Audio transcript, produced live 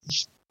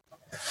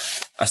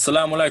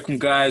Assalamu alaikum,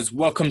 guys.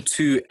 Welcome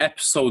to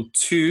episode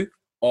 2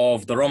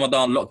 of the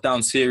Ramadan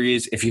lockdown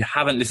series. If you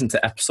haven't listened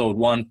to episode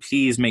 1,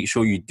 please make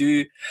sure you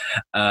do.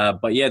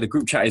 But yeah, the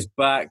group chat is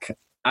back.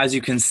 As you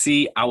can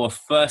see, our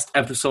first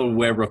episode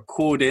we're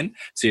recording.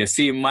 So you're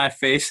seeing my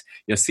face,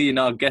 you're seeing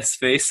our guest's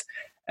face.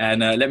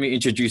 And let me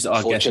introduce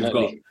our guest. We've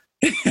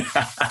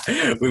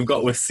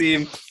got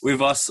Wasim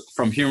with us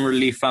from Human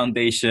Relief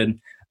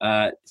Foundation.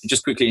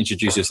 Just quickly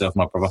introduce yourself,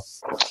 my brother.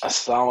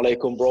 Assalamu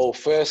alaikum, bro.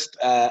 First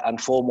and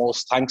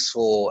foremost, thanks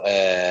for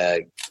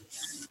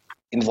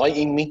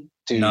inviting me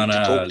to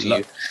talk to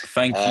you.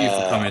 Thank you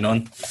for coming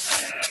on.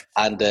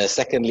 And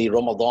secondly,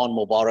 Ramadan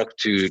Mubarak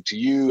to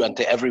you and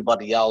to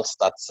everybody else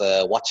that's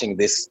watching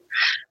this.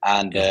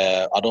 And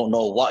I don't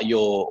know what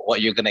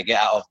you're gonna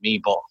get out of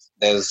me, but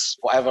there's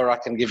whatever I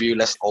can give you.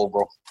 Let's go,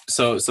 bro.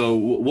 So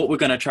what we're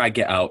gonna try to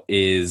get out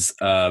is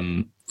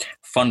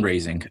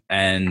fundraising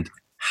and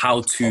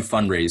how to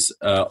fundraise.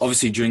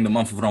 Obviously, during the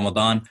month of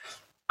Ramadan,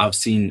 I've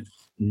seen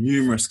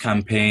numerous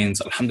campaigns.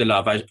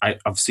 Alhamdulillah,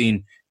 I've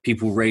seen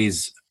people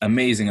raise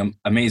amazing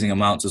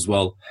amounts as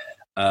well.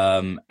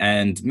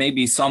 And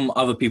maybe some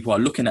other people are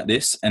looking at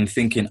this and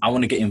thinking, I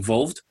want to get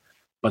involved,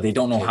 but they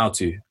don't know how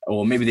to,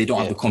 or maybe they don't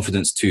have the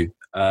confidence to.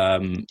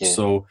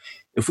 So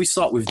if we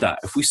start with that,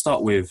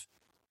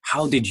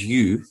 how did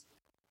you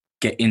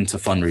get into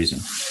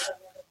fundraising?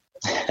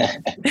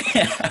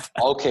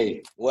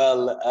 Okay,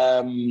 well,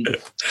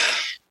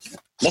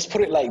 let's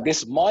put it like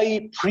this.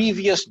 My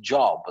previous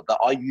job that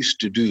I used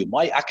to do,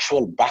 my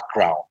actual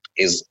background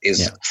is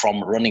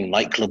from running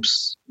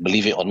nightclubs,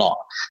 believe it or not.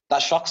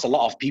 That shocks a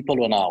lot of people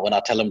when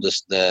I tell them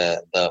this,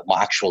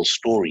 my actual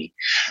story.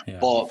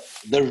 But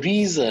the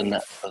reason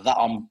that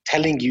I'm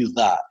telling you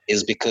that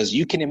is because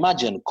you can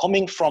imagine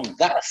coming from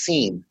that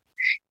scene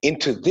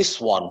into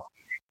this one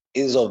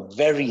is a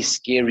very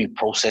scary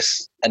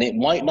process, and it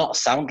might not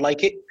sound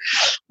like it,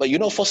 but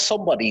for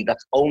somebody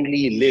that's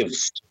only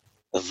lived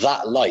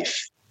that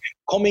life,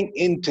 coming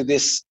into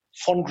this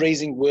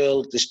fundraising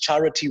world, this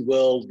charity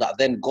world that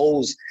then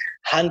goes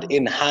hand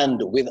in hand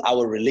with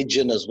our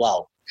religion as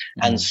well,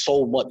 and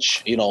so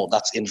much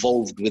that's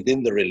involved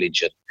within the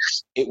religion,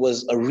 it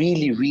was a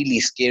really, really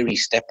scary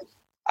step.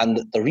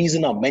 And the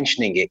reason I'm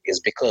mentioning it is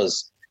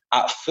because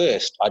at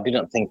first I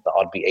didn't think that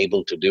I'd be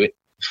able to do it.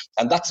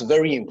 And that's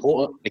very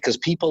important because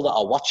people that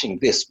are watching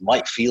this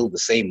might feel the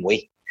same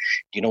way.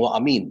 Do you know what I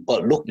mean?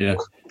 But look,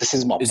 this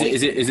is my point.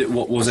 Is it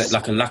what was it,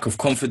 like a lack of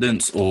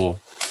confidence, or?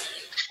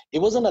 It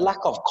wasn't a lack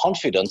of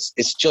confidence.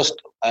 It's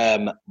just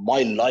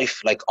my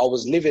life. Like, I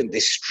was living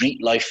this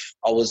street life.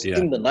 I was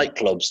in the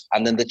nightclubs,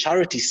 and then the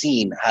charity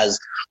scene has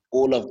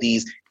all of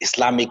these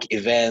Islamic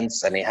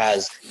events, and it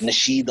has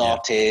nasheed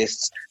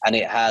artists, and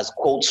it has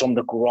quotes from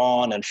the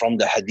Quran and from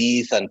the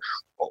Hadith, and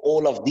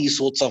all of these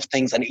sorts of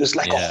things. And it was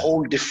like a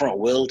whole different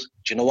world.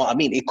 Do you know what I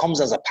mean? It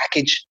comes as a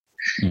package,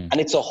 and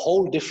it's a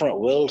whole different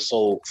world.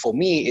 So for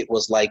me, it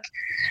was like,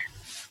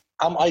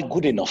 am I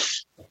good enough?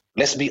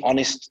 Let's be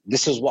honest.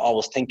 This is what I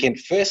was thinking.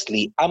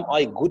 Firstly, am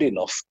I good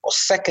enough? Or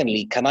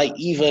secondly, can I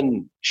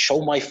even show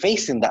my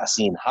face in that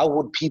scene? How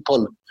would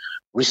people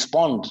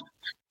respond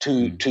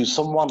to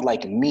someone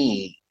like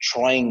me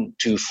trying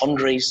to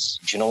fundraise?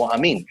 Do you know what I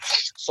mean?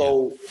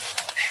 So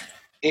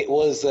it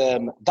was,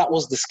 that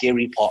was the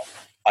scary part,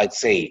 I'd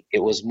say. It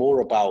was more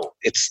about,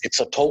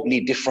 it's a totally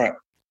different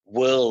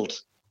world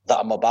that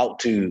I'm about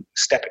to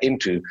step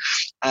into.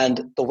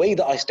 And the way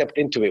that I stepped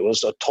into it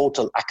was a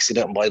total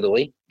accident, by the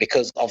way,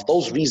 because of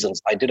those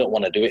reasons, I didn't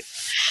want to do it.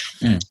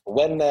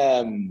 When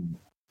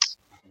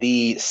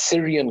the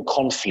Syrian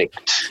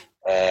conflict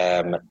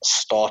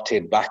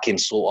started back in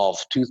sort of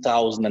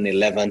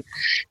 2011,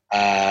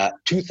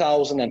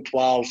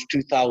 2012,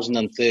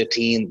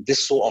 2013,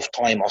 this sort of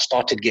time, I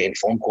started getting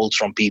phone calls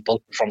from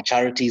people, from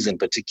charities in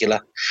particular.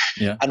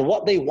 And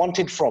what they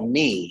wanted from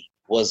me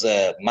was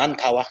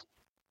manpower.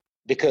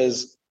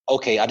 Because,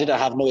 I didn't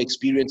have no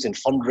experience in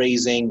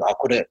fundraising. I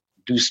couldn't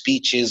do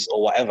speeches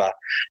or whatever.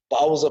 But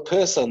I was a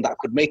person that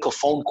could make a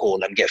phone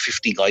call and get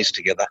 50 guys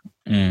together.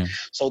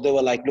 So they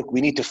were like, look, we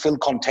need to fill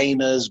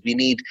containers. We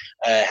need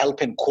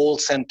help in call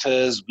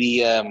centers.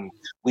 We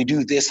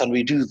do this and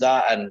we do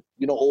that. And,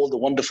 all the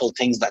wonderful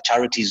things that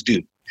charities do.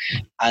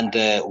 And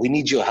we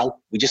need your help.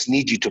 We just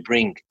need you to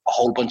bring a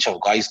whole bunch of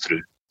guys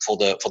through for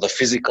the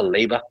physical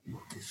labor.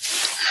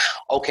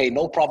 Okay,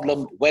 no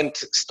problem.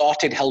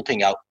 Started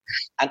helping out.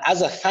 And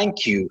as a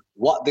thank you,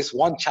 what this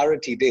one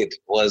charity did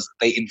was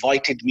they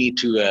invited me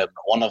to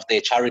one of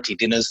their charity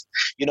dinners,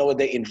 where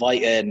they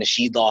invite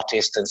nasheed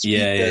artists and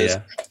speakers.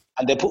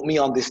 And they put me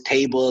on this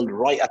table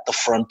right at the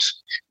front,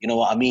 you know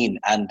what I mean?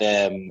 And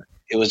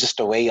it was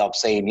just a way of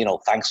saying,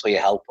 thanks for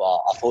your help.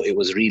 I thought it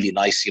was really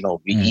nice,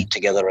 we eat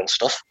together and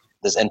stuff.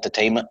 There's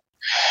entertainment.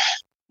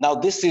 Now,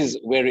 this is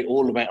where it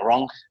all went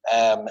wrong.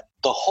 The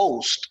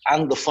host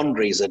and the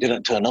fundraiser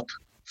didn't turn up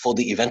for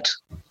the event.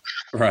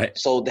 Right.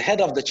 So the head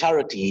of the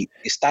charity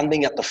is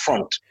standing at the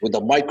front with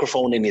a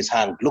microphone in his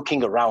hand,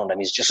 looking around,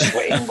 and he's just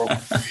sweating, bro.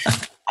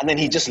 And then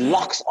he just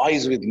locks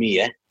eyes with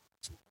me,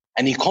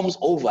 And he comes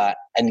over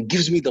and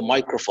gives me the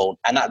microphone.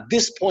 And at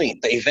this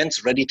point, the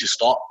event's ready to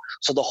start.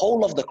 So the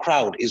whole of the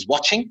crowd is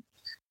watching.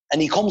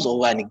 And he comes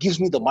over and he gives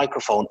me the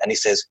microphone and he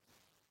says,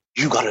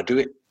 "You got to do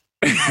it."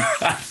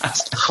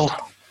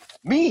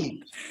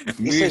 Me.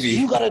 He says,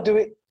 "You got to do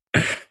it."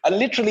 And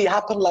literally it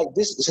happened like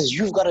this. He says,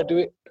 "You've got to do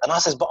it." And I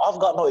says, "But I've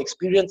got no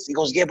experience." He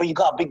goes, "Yeah, but you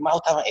got a big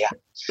mouth, haven't you?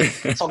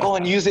 So go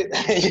and use it."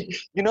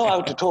 You know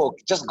how to talk.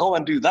 Just go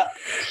and do that.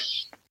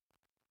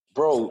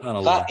 Bro,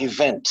 that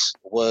event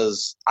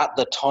was, at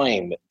the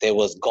time,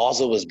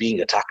 Gaza was being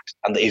attacked.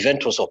 And the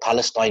event was for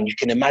Palestine. You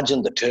can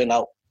imagine the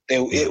turnout.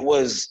 It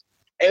was,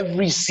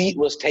 every seat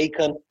was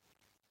taken.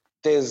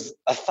 There's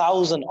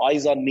 1,000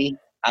 eyes on me.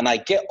 And I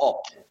get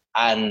up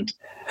and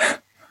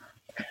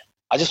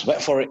I just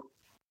went for it.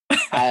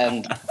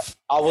 And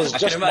I was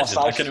just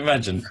myself. I can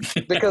imagine.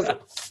 Because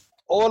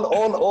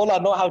all I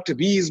know how to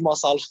be is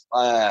myself.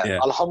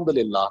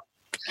 Alhamdulillah.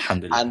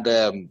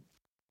 And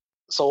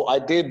so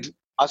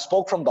I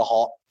spoke from the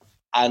heart.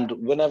 And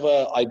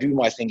whenever I do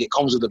my thing, it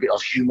comes with a bit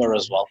of humor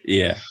as well.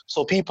 Yeah.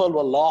 So people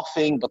were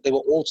laughing, but they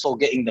were also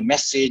getting the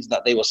message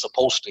that they were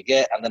supposed to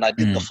get. And then I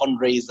did the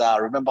fundraiser. I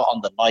remember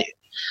on the night,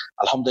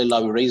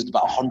 alhamdulillah, we raised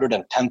about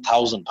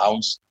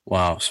 £110,000.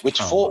 Wow.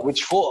 Which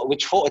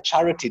for a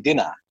charity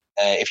dinner,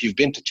 if you've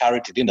been to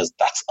charity dinners,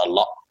 that's a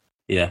lot.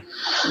 Yeah.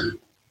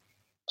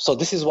 So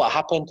this is what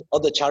happened.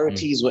 Other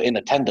charities were in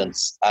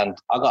attendance, and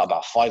I got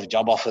about 5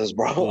 job offers,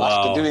 bro,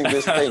 after doing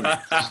this thing.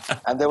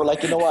 And they were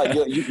like, "You know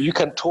what, you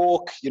can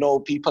talk,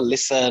 people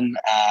listen."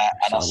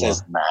 And I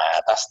says, "Nah,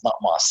 that's not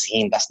my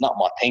scene. That's not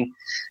my thing."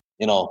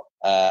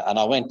 And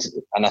I went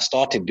and I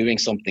started doing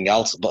something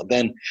else. But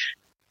then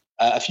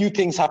a few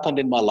things happened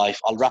in my life.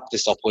 I'll wrap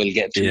this up. We'll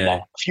get too long.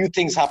 A few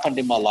things happened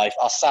in my life.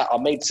 I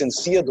made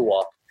sincere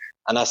dua,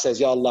 and I says,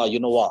 "Ya Allah, you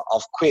know what?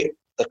 I've quit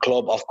the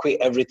club. I've quit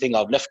everything.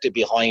 I've left it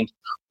behind.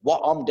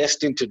 What I'm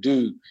destined to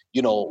do,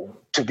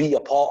 to be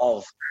a part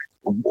of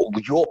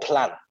your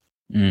plan.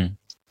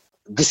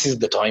 This is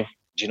the time."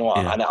 Do you know what?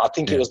 Yeah. And I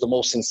think it was the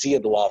most sincere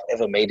dua I've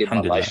ever made in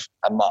my life.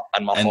 And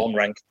my phone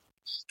rang.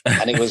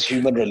 And it was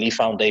Human Relief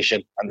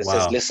Foundation. And they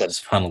says, "Listen,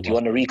 do you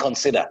want to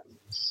reconsider?"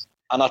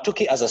 And I took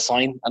it as a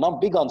sign. And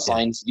I'm big on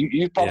signs.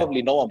 You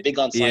probably know I'm big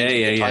on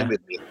signs time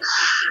with me.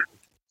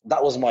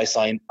 That was my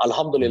sign.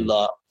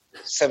 Alhamdulillah,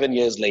 7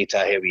 years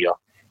later, here we are.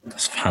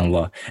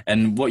 SubhanAllah.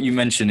 And what you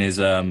mentioned is,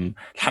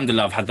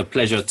 alhamdulillah, I've had the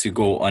pleasure to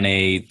go on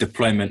a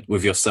deployment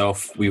with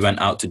yourself. We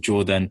went out to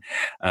Jordan,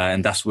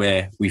 and that's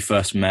where we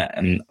first met.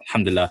 And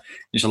alhamdulillah,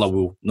 inshallah,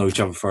 we'll know each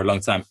other for a long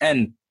time.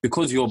 And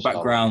because your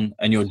background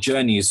and your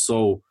journey is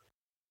so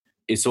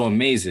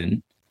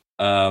amazing,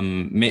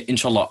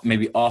 inshallah,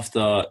 maybe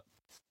after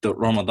the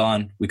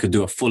Ramadan, we could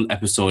do a full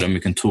episode and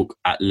we can talk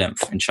at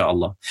length,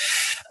 inshallah.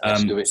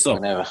 Let's do it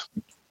whenever.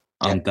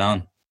 I'm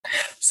down.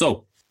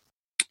 So,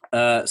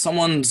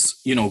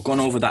 someone's, gone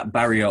over that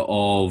barrier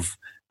of,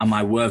 am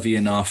I worthy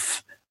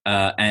enough?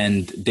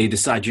 And they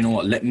decide, you know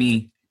what, let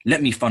me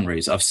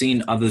fundraise. I've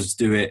seen others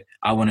do it.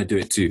 I want to do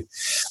it too.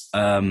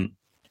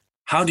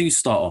 How do you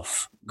start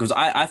off? Because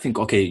I think,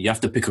 okay, you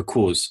have to pick a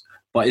cause,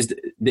 but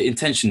the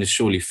intention is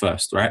surely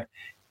first, right?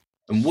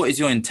 And what is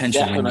your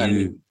intention when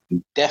you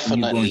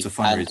go into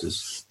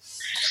fundraisers?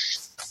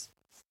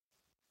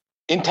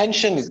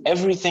 Intention is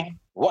everything.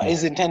 What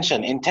is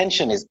intention?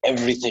 Intention is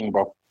everything,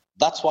 bro.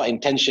 That's what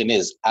intention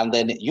is. And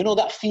then,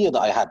 that fear that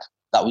I had,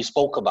 that we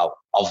spoke about,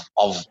 of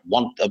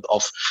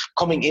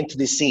coming into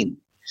this scene.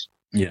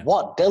 Yeah.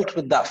 What dealt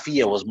with that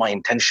fear was my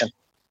intention.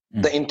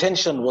 The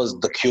intention was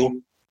the cure.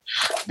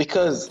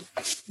 Because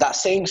that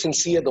same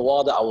sincere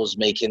dua that I was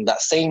making,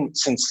 that same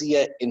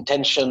sincere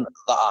intention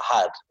that I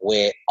had,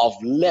 where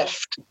I've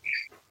left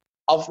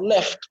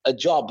a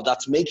job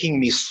that's making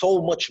me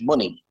so much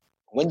money.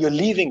 When you're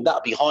leaving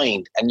that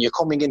behind and you're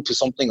coming into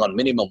something on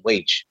minimum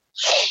wage,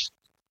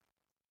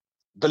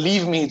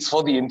 believe me, it's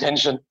for the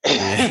intention.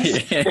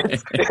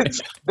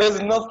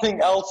 There's nothing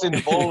else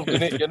involved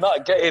in it. You're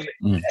not getting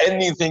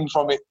anything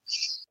from it.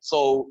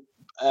 So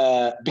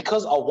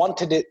because I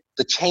wanted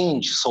the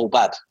change so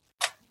bad,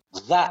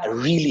 that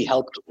really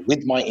helped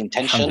with my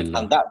intention,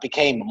 and that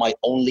became my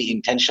only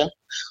intention.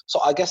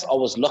 So I guess I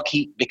was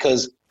lucky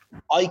because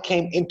I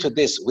came into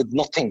this with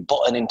nothing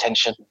but an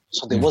intention.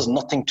 So there was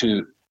nothing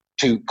to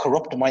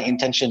corrupt my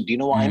intention. Do you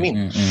know what I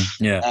mean?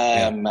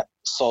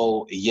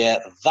 So yeah,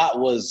 that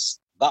was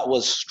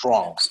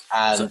strong.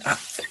 And so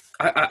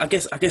I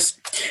guess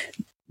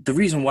the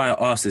reason why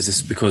I asked this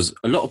is because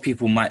a lot of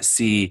people might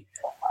see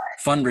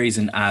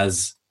fundraising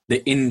as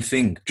the in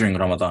thing during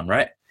Ramadan,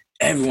 right?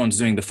 Everyone's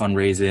doing the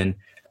fundraising.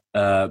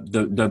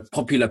 The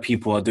popular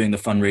people are doing the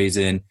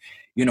fundraising.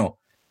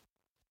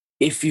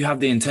 If you have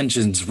the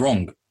intentions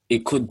wrong,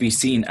 it could be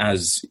seen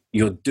as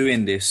you're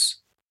doing this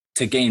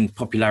to gain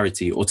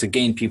popularity or to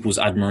gain people's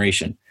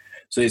admiration.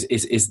 So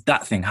it's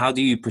that thing. How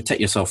do you protect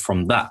yourself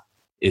from that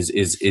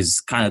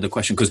is kind of the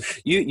question.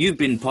 Because you've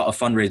been part of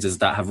fundraisers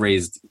that have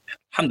raised,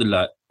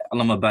 alhamdulillah,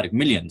 Allahumma barik,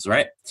 millions,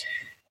 right?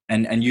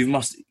 And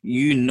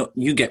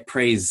you get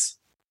praise,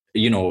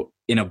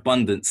 in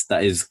abundance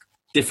that is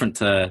different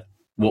to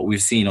what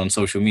we've seen on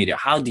social media.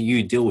 How do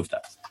you deal with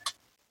that?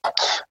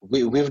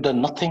 We've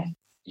done nothing.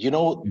 You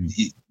know,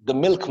 the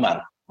milkman,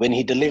 when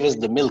he delivers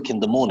the milk in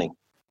the morning,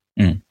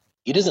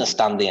 he doesn't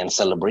stand there and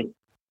celebrate.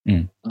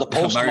 The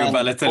postman... Mario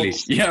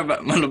Balotelli. Yeah,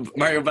 but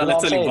Mario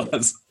Balotelli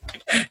was.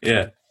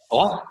 Yeah.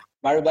 What?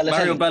 Mario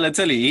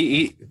Balotelli.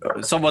 He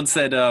someone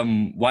said,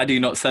 why do you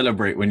not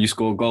celebrate when you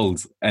score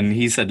goals? And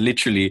he said,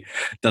 literally,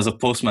 does a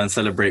postman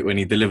celebrate when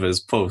he delivers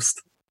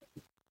post?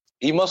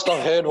 He must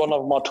have heard one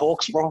of my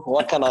talks, bro.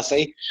 What can I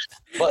say?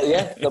 But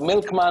yeah, the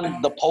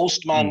milkman, the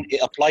postman,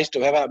 it applies to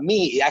whoever.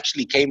 Me, it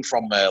actually came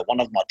from one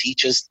of my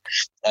teachers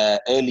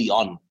early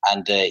on.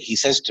 And he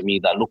says to me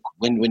that, look,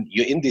 when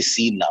you're in this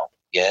scene now,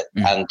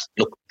 and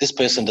look, this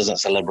person doesn't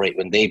celebrate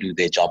when they do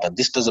their job, and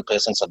this other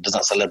person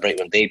doesn't celebrate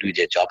when they do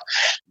their job.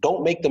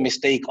 Don't make the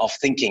mistake of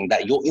thinking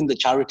that you're in the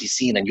charity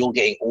scene and you're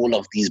getting all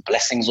of these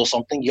blessings or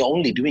something. You're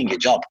only doing your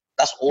job.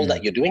 That's all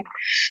that you're doing.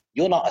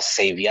 You're not a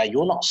savior.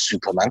 You're not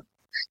Superman.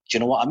 Do you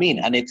know what I mean?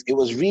 And it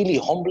was really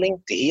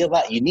humbling to hear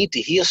that. You need to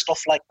hear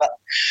stuff like that.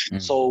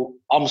 So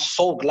I'm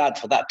so glad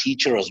for that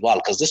teacher as well,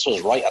 because this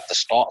was right at the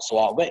start. So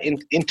I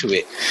went into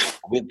it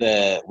with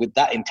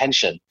that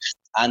intention.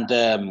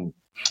 And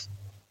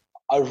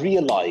I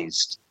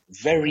realized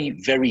very,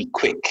 very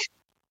quick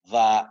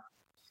that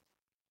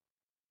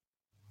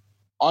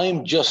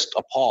I'm just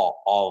a part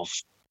of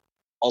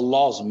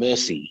Allah's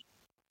mercy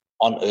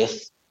on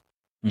earth.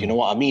 You know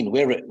what I mean?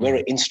 We're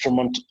an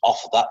instrument of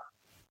that.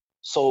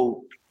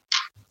 So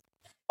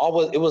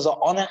it was an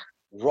honor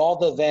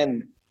rather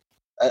than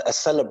a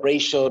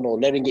celebration or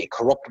letting it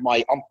corrupt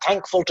I'm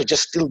thankful to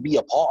just still be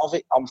a part of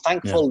it. I'm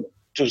thankful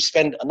to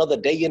spend another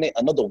day in it,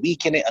 another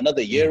week in it,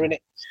 another year in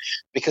it,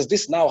 because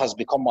this now has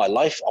become my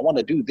life. I want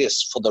to do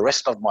this for the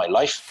rest of my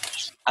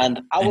life.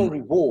 And our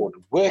reward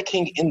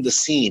working in the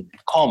scene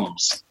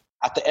comes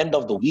at the end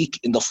of the week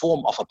in the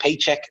form of a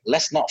paycheck.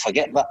 Let's not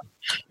forget that.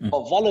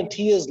 But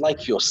volunteers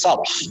like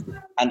yourself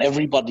and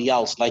everybody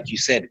else, like you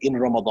said, in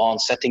Ramadan,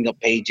 setting up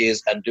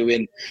pages and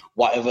doing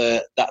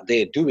whatever that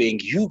they're doing,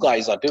 you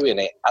guys are doing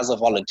it as a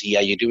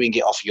volunteer. You're doing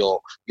it off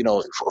your,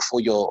 you're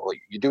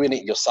doing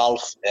it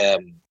yourself.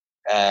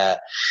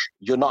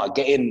 You're not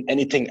getting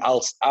anything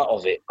else out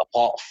of it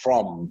apart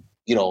from,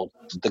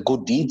 the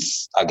good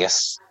deeds, I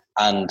guess.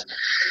 And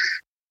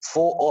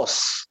for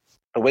us,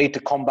 the way to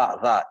combat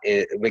that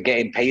is we're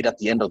getting paid at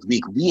the end of the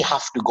week. We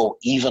have to go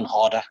even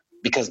harder,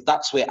 because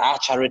that's where our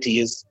charity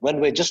is. When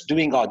we're just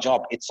doing our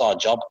job, it's our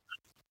job.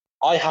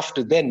 I have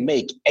to then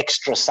make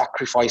extra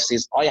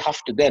sacrifices. I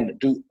have to then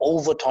do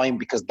overtime,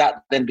 because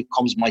that then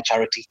becomes my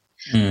charity.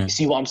 You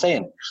see what I'm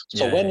saying?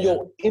 So when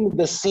you're in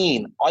the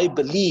scene, I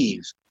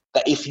believe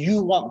that if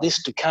you want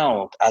this to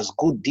count as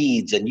good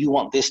deeds and you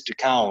want this to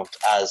count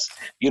as,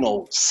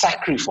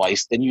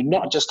 sacrifice, then you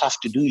not just have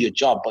to do your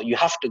job, but you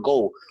have to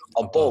go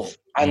above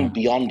and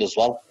beyond as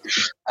well.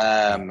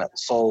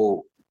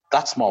 So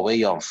that's my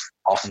way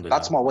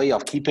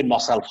of keeping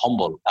myself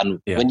humble. And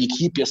when you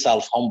keep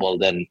yourself humble,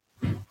 then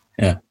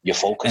you're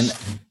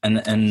focused.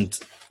 And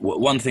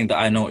one thing that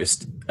I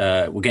noticed,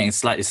 we're getting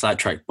slightly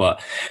sidetracked,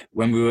 but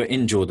when we were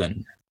in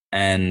Jordan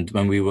and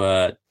when we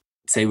were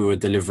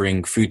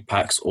delivering food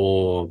packs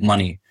or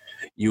money,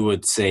 you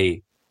would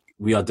say,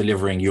 we are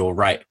delivering your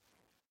right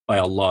by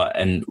Allah,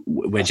 and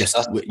we're just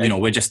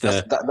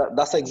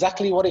that's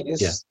exactly what it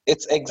is. Yeah.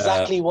 It's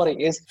exactly what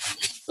it is.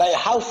 Like,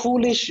 how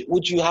foolish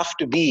would you have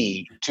to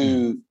be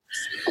to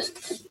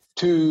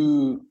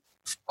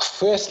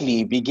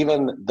firstly be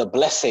given the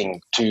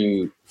blessing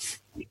to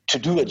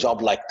do a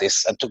job like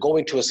this and to go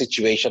into a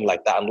situation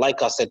like that, and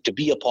like I said, to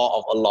be a part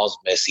of Allah's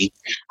mercy.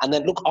 And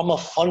then look, I'm a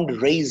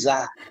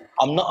fundraiser.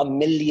 I'm not a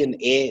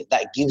millionaire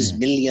that gives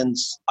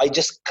millions. I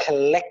just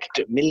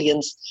collect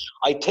millions.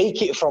 I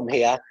take it from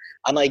here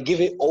and I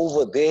give it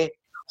over there.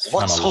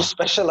 What's so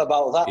special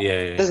about that?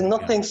 There's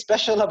nothing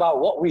special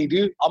about what we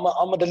do. I'm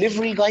a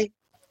delivery guy.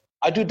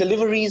 I do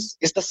deliveries.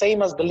 It's the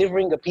same as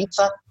delivering a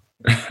pizza.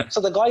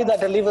 So the guy that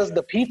delivers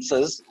the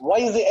pizzas, why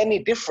is it any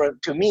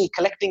different to me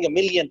collecting £1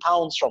 million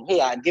from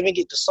here and giving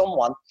it to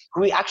someone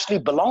who it actually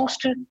belongs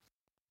to?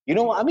 You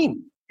know what I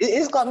mean?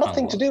 It's got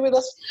nothing to do with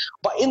us.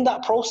 But in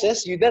that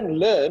process, you then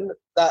learn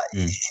that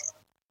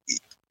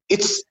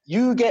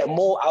you get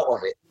more out of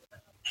it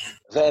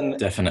than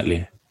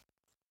definitely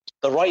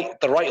the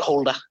right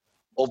holder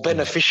or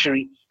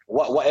beneficiary,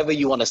 whatever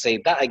you want to say.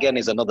 That again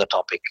is another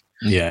topic.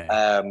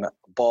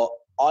 But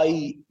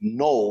I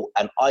know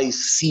and I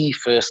see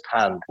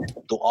firsthand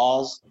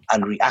du'as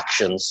and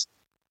reactions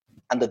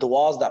and the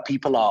du'as that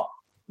people are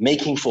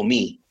making for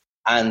me.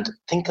 And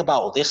think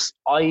about this.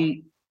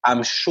 I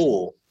am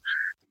sure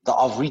that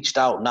I've reached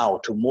out now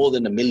to more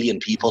than 1 million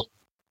people.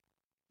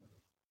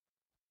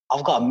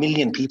 I've got 1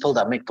 million people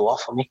that make dua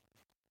for me.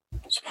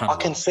 I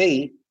can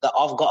say that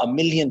I've got 1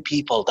 million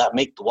people that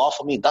make dua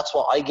for me. That's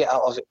what I get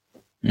out of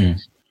it.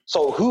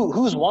 So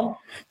who's won?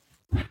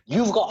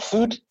 You've got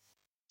food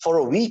for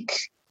a week,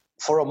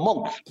 for a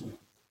month.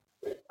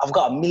 I've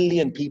got 1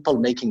 million people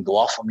making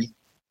dua for me.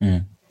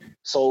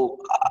 So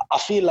I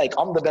feel like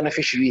I'm the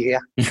beneficiary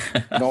here. You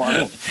know what I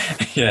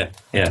mean?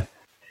 Yeah.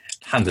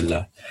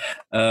 Alhamdulillah.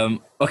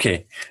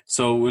 Okay,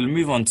 so we'll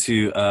move on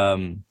to a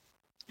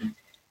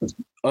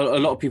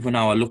lot of people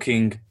now are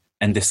looking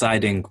and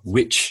deciding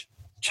which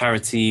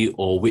charity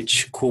or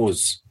which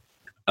cause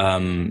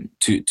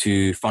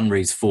to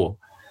fundraise for.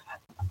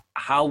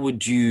 How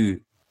would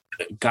you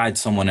guide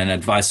someone and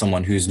advise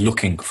someone who's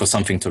looking for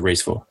something to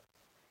raise for?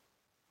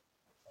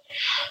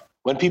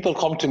 When people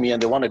come to me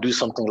and they want to do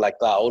something like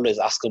that, I always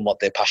ask them what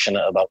they're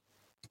passionate about.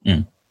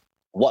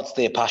 What's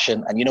their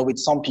passion? And, with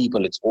some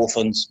people, it's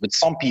orphans. With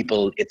some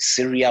people, it's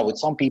Syria. With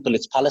some people,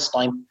 it's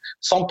Palestine.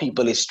 Some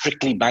people, it's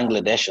strictly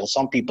Bangladesh. And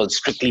some people, it's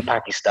strictly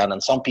Pakistan.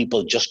 And some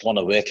people just want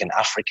to work in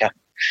Africa.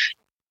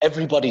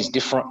 Everybody's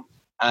different.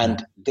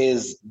 And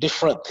there's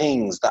different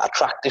things that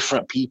attract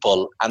different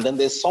people. And then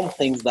there's some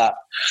things that,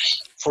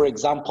 for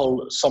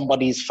example,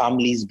 somebody's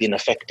family's been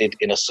affected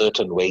in a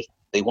certain way.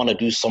 They want to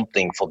do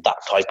something for that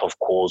type of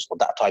cause or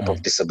that type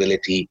of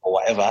disability or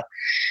whatever.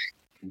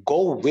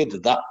 Go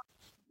with that.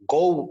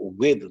 Go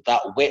with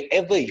that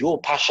wherever your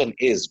passion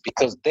is,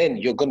 because then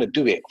you're going to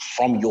do it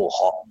from your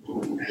heart.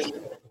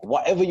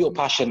 Whatever your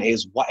passion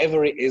is,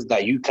 whatever it is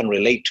that you can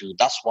relate to,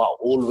 that's what I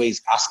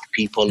always ask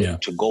people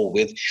to go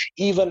with.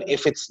 Even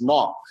if it's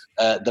not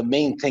the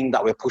main thing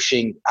that we're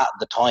pushing at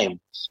the time,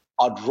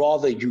 I'd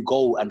rather you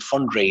go and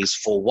fundraise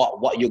for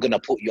what you're going to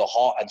put your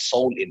heart and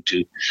soul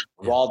into,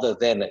 rather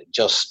than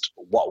just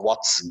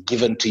what's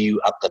given to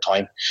you at the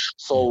time.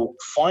 So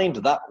find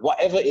that,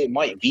 whatever it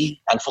might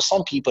be. And for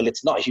some people,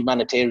 it's not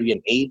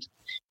humanitarian aid.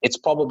 It's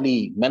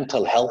probably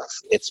mental health.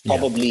 It's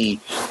probably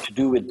to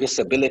do with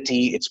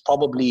disability. It's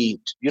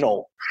probably,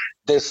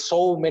 there's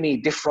so many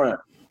different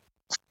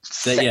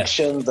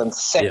sections and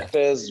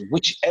sectors,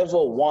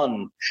 whichever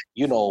one,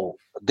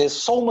 there's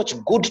so much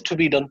good to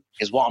be done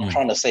is what I'm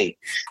trying to say.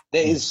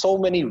 There is so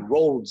many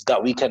roads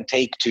that we can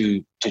take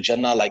to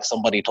Jannah, like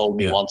somebody told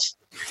me once.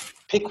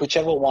 Pick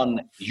whichever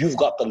one you've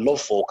got the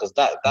love for, because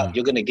that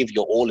you're going to give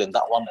your all in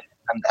that one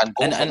and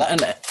go for that.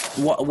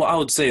 And what I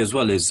would say as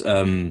well is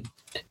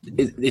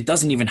it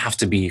doesn't even have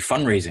to be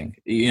fundraising.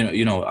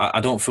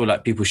 I don't feel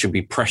like people should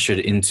be pressured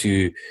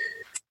into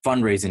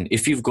fundraising.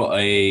 If you've got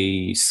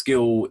a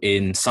skill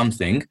in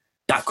something,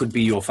 that could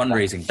be your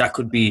fundraising. That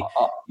could be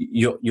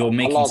you're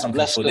making Allah's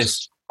something for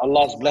this.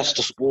 Allah's blessed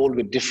us all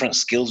with different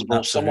skills, bro.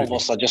 Absolutely. Some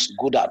of us are just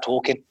good at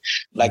talking.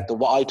 Like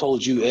what I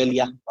told you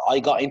earlier, I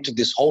got into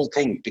this whole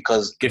thing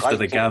because gift of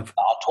the gab.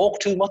 I talk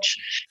too much,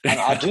 and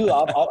I do.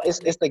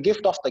 It's the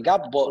gift of the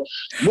gab. But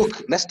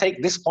look, let's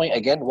take this point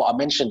again. What I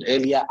mentioned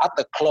earlier, at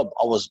the club,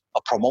 I was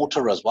a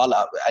promoter as well.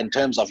 In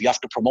terms of you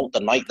have to promote the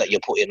night that you're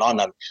putting on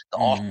and the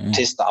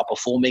artists that are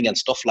performing and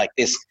stuff like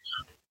this.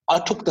 I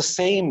took the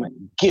same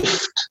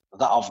gift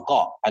that I've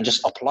got and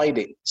just applied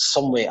it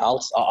somewhere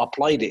else. I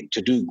applied it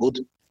to do good.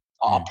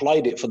 I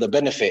applied it for the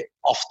benefit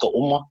of the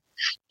ummah.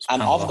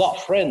 And I've got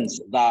friends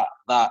that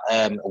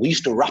we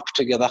used to rap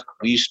together.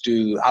 We used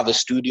to have a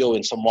studio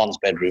in someone's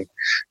bedroom,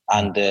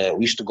 and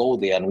we used to go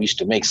there and we used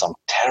to make some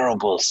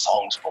terrible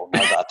songs, bro,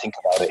 now that I think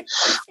about it.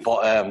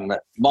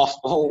 But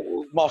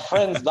my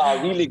friends that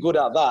are really good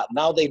at that,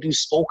 now they do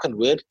spoken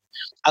word.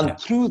 And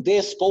through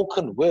their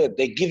spoken word,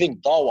 they're giving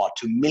dawah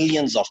to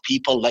millions of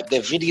people. Like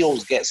their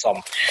videos get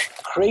some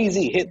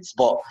crazy hits,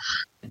 but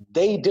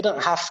they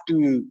didn't have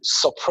to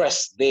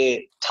suppress their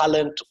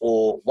talent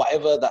or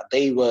whatever that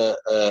they were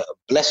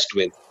blessed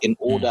with in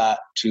order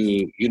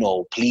to,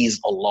 please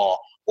Allah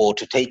or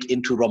to take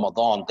into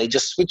Ramadan. They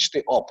just switched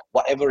it up,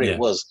 whatever it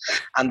was.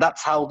 And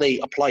that's how they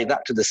apply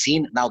that to the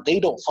scene. Now, they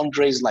don't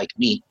fundraise like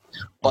me,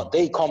 but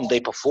they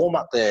perform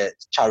at the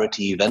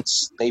charity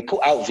events, they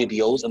put out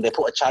videos, and they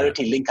put a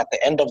charity link at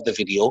the end of the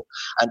video,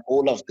 and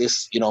all of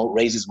this,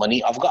 raises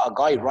money. I've got a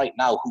guy right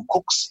now who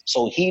cooks,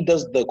 so he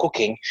does the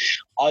cooking.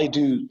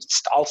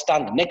 I'll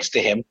stand next to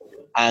him,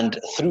 and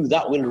through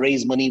that we'll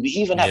raise money. We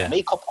even have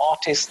makeup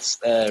artists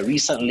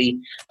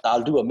recently that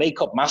I'll do a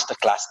makeup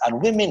masterclass,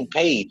 and women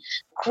pay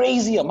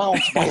crazy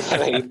amounts, by the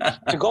way,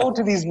 to go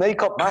to these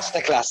makeup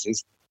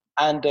masterclasses.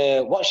 And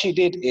what she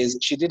did is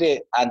she did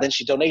it, and then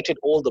she donated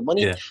all the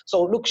money.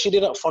 So look, she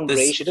didn't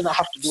fundraise. She didn't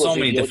have to do a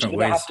video. She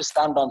didn't have to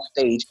stand on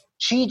stage.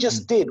 She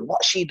just did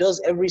what she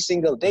does every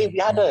single day. We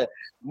had a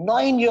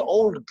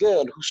 9-year-old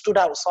girl who stood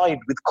outside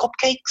with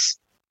cupcakes,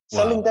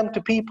 selling them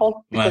to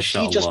people because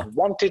she just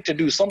wanted to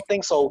do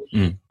something. So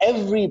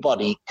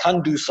everybody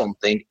can do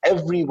something.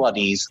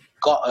 Everybody's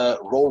got a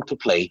role to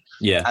play.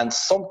 And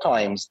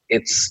sometimes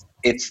it's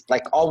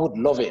like, I would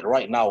love it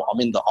right now.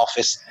 I'm in the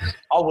office.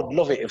 I would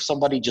love it if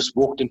somebody just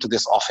walked into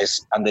this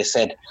office and they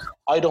said,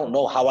 I don't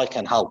know how I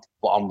can help,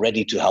 but I'm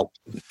ready to help.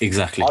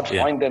 Exactly. I'd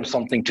find them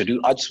something to do.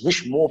 I just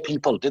wish more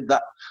people did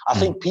that. I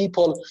think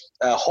people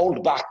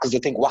hold back because they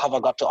think, what have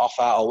I got to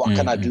offer? Or what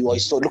can I do?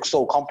 It looks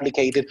so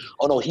complicated.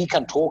 Oh no, he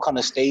can talk on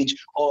a stage.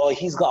 Or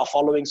he's got a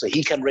following, so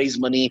he can raise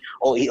money.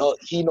 Or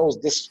he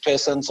knows this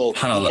person, so he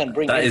can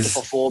bring him to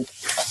perform.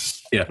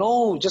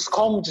 No, just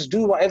come, just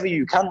do whatever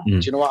you can. Do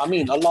you know what I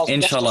mean? Allah's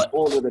blessed us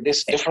all with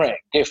this different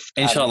gift.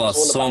 Inshallah,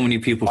 so many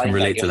people can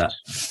relate to that.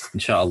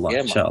 Inshallah,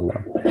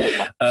 inshallah.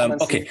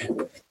 Okay,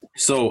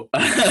 so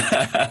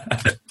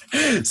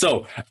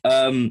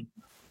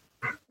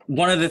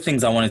one of the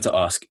things I wanted to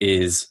ask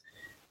is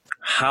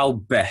how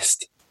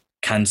best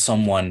can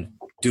someone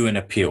do an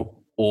appeal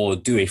or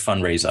do a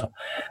fundraiser?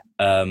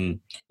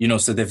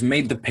 So they've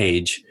made the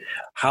page.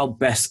 How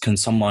best can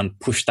someone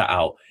push that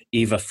out,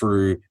 either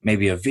through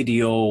maybe a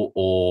video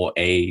or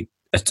a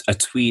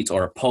tweet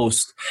or a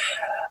post?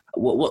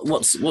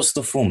 What's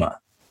the format?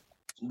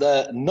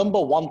 The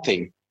number one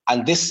thing,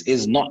 and this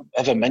is not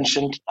ever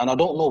mentioned, and I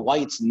don't know why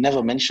it's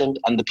never mentioned,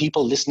 and the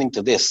people listening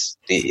to this,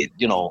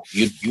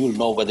 you'll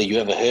know whether you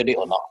ever heard it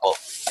or not, but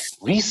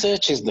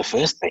research is the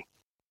first thing.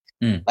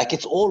 Like,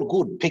 it's all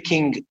good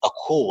picking a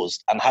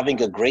cause and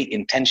having a great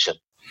intention,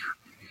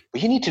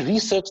 but you need to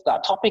research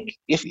that topic.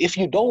 If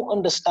you don't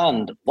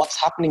understand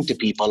what's happening to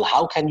people,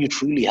 how can you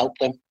truly help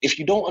them? If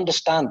you don't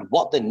understand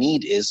what the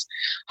need is,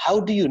 how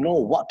do you know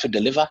what to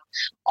deliver?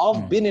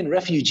 I've been in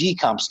refugee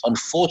camps,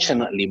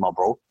 unfortunately, my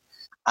bro,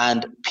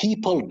 and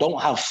people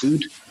don't have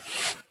food,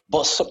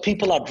 but some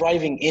people are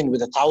driving in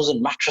with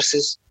 1,000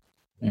 mattresses.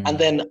 And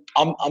then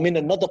I'm in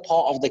another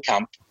part of the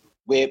camp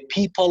where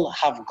people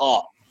have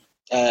got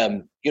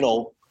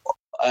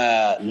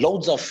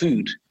loads of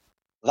food,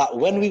 that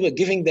when we were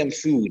giving them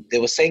food, they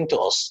were saying to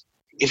us,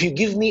 if you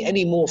give me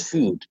any more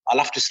food, I'll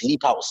have to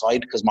sleep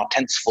outside because my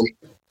tent's full.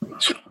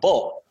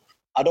 But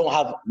I don't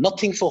have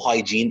nothing for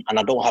hygiene and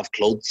I don't have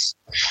clothes.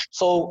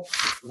 So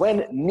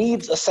when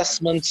needs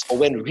assessments or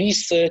when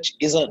research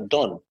isn't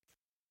done,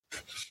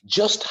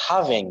 just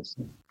having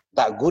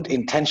that good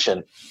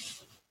intention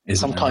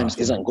sometimes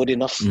isn't good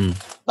enough.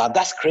 Now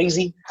that's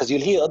crazy, because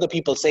you'll hear other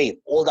people say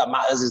all that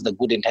matters is the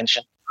good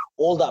intention.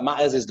 All that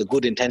matters is the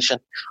good intention.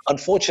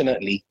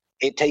 Unfortunately,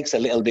 it takes a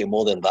little bit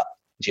more than that.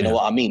 Do you know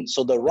what I mean?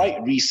 So the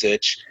right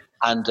research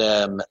and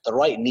the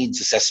right needs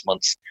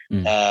assessments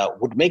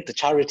would make the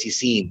charity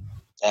scene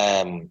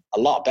a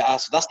lot better.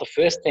 So that's the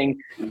first thing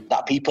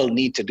that people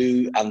need to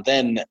do. And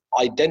then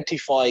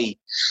identify,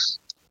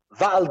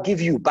 that'll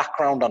give you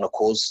background on a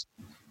cause.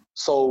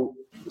 So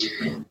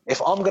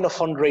if I'm going to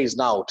fundraise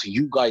now to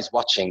you guys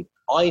watching,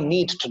 I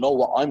need to know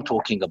what I'm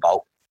talking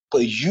about.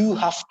 But you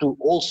have to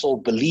also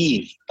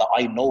believe that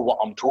I know what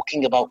I'm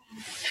talking about.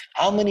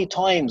 How many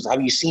times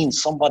have you seen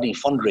somebody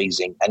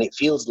fundraising and it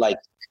feels like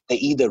they're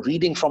either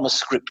reading from a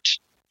script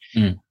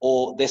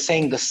or they're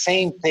saying the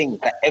same thing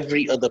that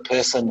every other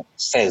person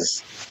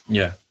says?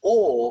 Yeah.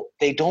 Or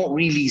they don't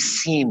really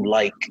seem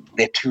like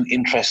they're too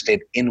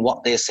interested in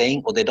what they're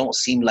saying, or they don't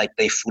seem like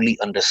they fully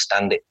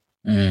understand it.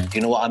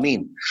 You know what I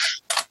mean?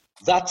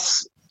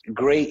 That's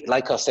great.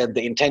 Like I said,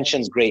 the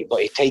intention's great,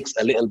 but it takes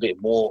a little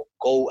bit more.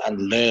 Go and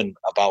learn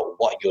about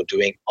what you're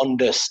doing.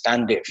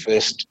 Understand it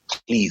first,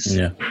 please.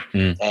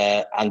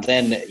 And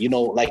then,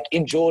 like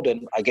in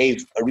Jordan, I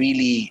gave a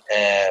really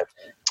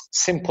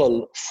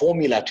simple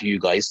formula to you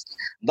guys.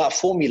 That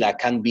formula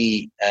can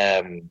be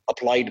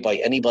applied by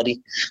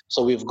anybody.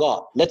 So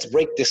let's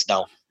break this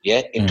down,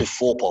 into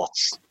 4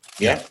 parts.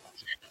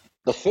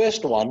 The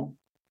first one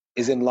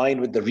is in line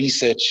with the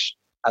research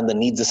and the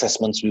needs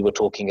assessments we were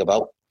talking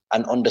about,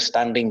 and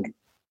understanding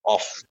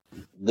of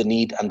the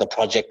need and the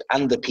project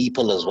and the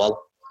people as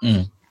well.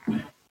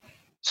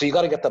 So you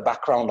got to get the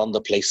background on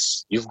the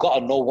place. You've got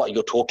to know what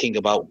you're talking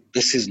about.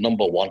 This is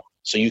number one.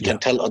 So you can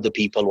tell other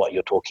people what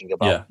you're talking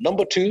about.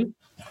 Number 2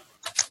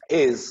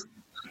 is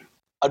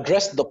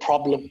address the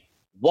problem.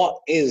 What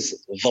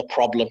is the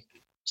problem?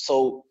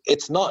 So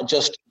it's not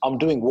just, I'm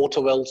doing water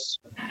wells.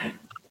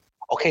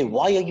 Okay,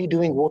 why are you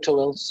doing water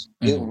wells?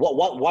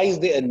 Why is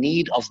there a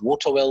need of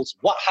water wells?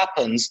 What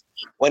happens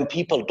when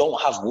people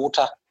don't have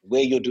water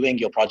where you're doing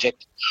your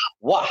project?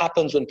 What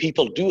happens when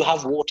people do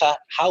have water?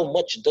 How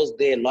much does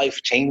their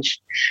life change?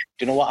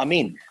 Do you know what I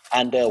mean?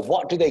 And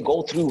what do they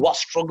go through? What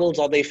struggles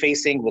are they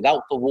facing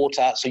without the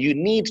water? So you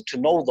need to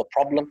know the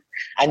problem,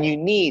 and you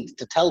need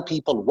to tell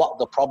people what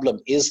the problem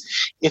is.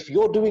 If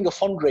you're doing a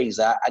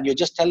fundraiser and you're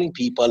just telling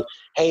people,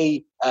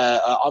 hey,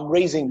 I'm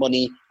raising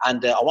money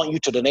and I want you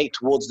to donate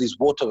towards these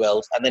water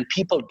wells, and then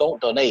people don't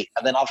donate.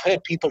 And then I've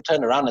heard people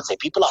turn around and say,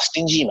 people are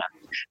stingy, man.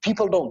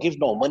 People don't give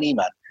no money,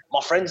 man. My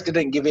friends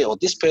didn't give it, or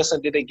this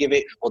person didn't give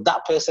it, or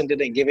that person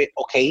didn't give it.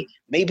 Okay,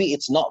 maybe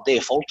it's not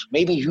their fault.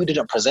 Maybe you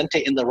didn't present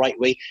it in the right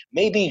way.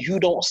 Maybe you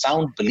don't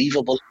sound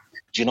believable.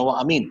 Do you know what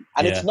I mean?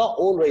 And it's not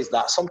always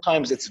that.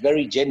 Sometimes it's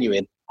very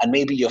genuine, and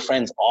maybe your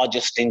friends are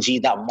just stingy.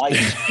 That might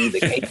be the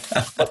case.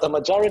 But the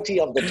majority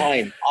of the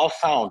time, I've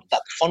found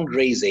that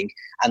fundraising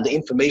and the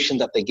information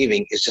that they're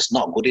giving is just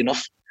not good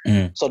enough.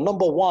 So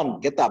number 1,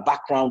 get that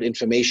background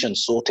information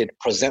sorted,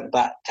 present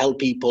that, tell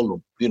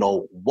people,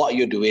 what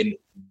you're doing,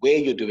 where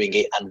you're doing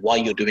it, and why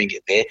you're doing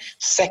it there.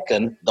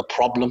 Second, the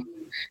problem.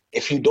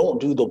 If you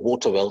don't do the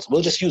water wells,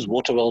 we'll just use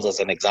water wells as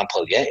an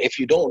example, If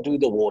you don't do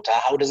the water,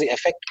 how does it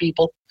affect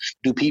people?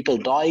 Do people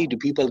die? Do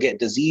people get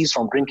disease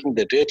from drinking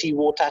the dirty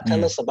water?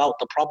 Tell us about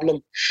the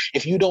problem.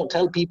 If you don't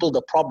tell people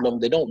the problem,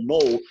 they don't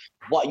know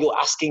what you're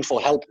asking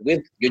for help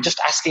with. You're just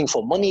asking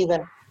for money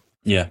then.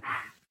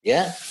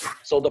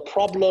 So the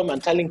problem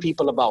and telling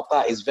people about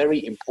that is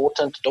very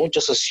important. Don't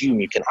just assume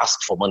you can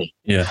ask for money.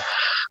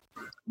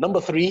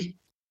 Number 3,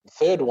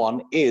 Third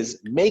one is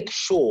make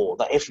sure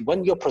that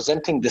when you're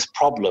presenting this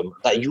problem,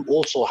 that you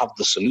also have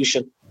the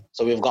solution.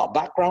 So we've got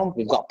background,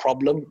 we've got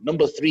problem.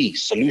 Number 3,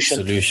 solution.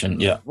 Solution,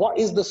 yeah. What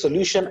is the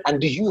solution,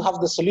 and do you have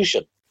the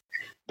solution?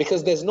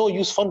 Because there's no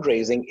use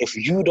fundraising if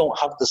you don't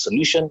have the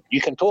solution. You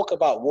can talk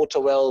about water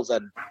wells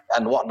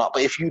and whatnot,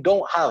 but if you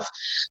don't have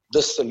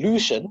the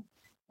solution,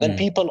 then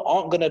people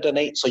aren't going to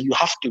donate. So you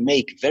have to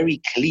make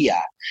very clear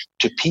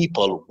to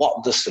people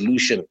what the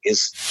solution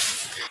is.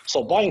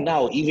 So by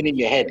now, even in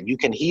your head, you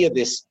can hear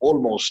this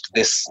fundraising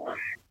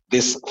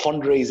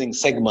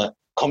segment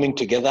coming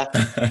together.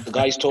 The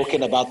guy's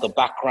talking about the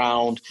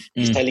background.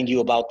 He's telling you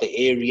about the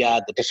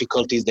area, the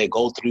difficulties they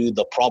go through,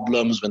 the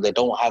problems when they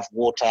don't have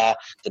water,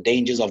 the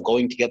dangers of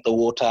going to get the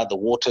water. The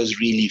water's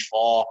really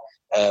far.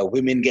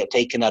 Women get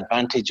taken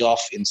advantage of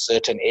in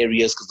certain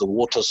areas because the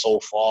water's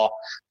so far.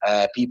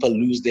 People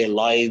lose their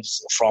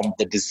lives from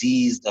the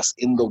disease that's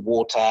in the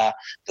water,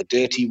 the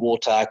dirty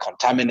water,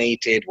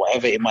 contaminated,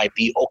 whatever it might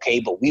be. Okay,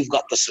 but we've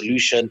got the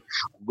solution.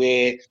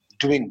 We're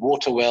doing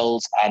water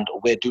wells, and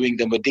we're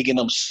digging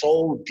them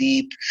so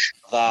deep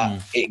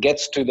that it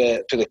gets to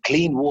the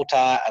clean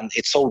water, and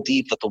it's so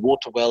deep that the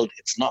water well,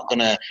 it's not going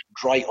to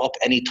dry up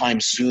anytime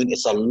soon.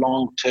 It's a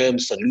long-term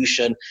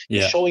solution.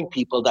 You're showing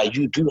people that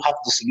you do have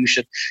the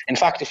solution. In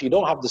fact, if you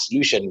don't have the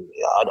solution,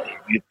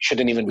 you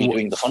shouldn't even be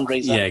doing the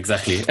fundraiser. Yeah,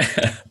 exactly.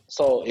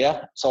 So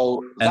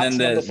and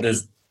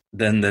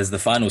then there's the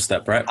final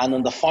step, right? And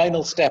then the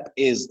final step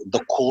is the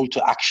call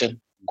to action.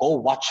 Go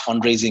watch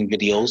fundraising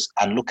videos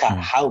and look at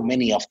how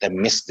many of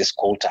them miss this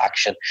call to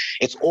action.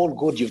 It's all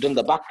good. You've done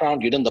the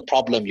background, you've done the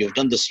problem, you've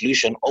done the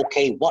solution.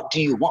 Okay, what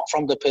do you want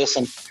from the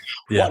person?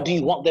 What do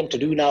you want them to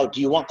do now? Do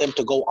you want them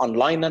to go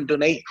online and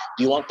donate?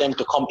 Do you want them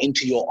to come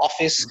into your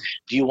office?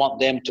 Do you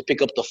want them to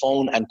pick up the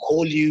phone and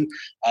call you?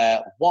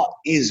 What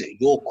is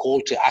your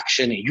call to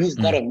action? You've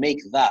got to make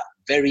that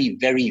very,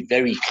 very,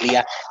 very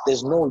clear.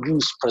 There's no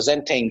use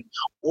presenting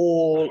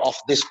all of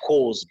this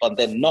cause, but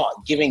then not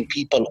giving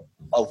people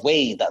a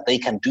way that they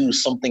can do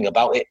something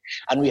about it.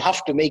 And we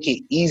have to make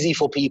it easy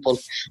for people.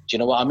 Do you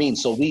know what I mean?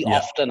 So we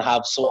often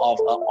have sort of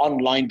an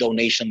online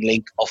donation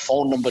link, a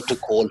phone number to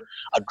call,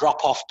 a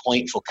drop-off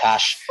point for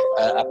cash,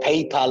 a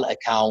PayPal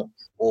account,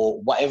 or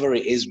whatever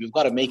it is. We've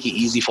got to make it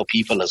easy for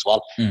people as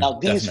well. Now,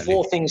 these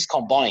four things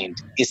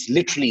combined, it's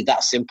literally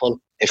that simple.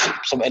 If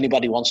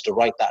anybody wants to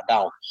write that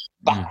down: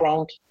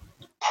 background,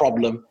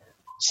 problem,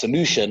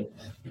 solution,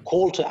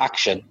 call to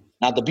action.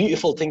 Now, the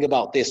beautiful thing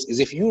about this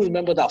is if you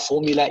remember that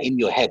formula in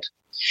your head,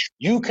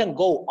 you can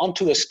go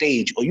onto a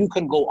stage, or you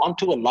can go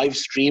onto a live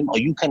stream, or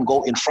you can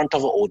go in front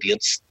of an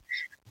audience,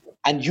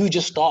 and you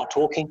just start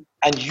talking,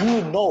 and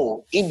you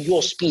know in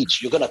your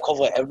speech you're going to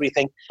cover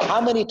everything. How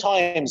many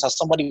times has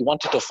somebody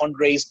wanted to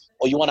fundraise,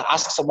 or you want to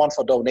ask someone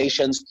for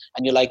donations,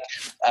 and you're like,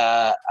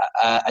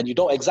 and you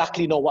don't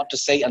exactly know what to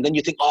say, and then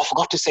you think, oh, I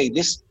forgot to say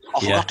this, I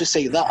forgot to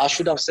say that, I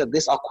should have said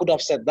this, I could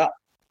have said that.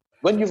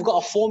 When you've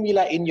got a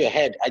formula in your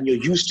head and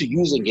you're used to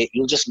using it,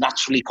 you'll just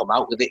naturally come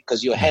out with it,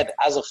 because your head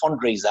as a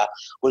fundraiser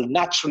will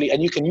naturally,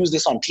 and you can use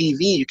this on TV,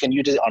 you can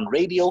use it on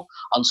radio,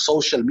 on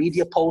social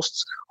media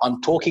posts,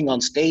 on talking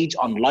on stage,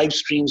 on live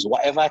streams,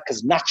 whatever,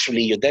 because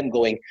naturally you're then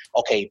going,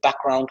 okay,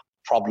 background,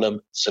 problem,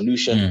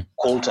 solution,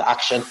 call to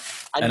action,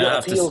 and your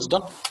appeal's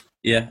done.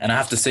 Yeah, and I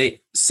have to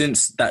say,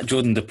 since that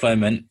Jordan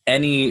deployment,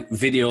 any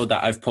video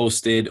that I've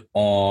posted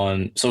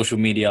on social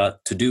media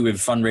to do with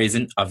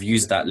fundraising, I've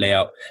used that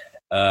layout.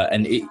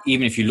 And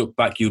even if you look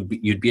back, you'd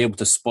be able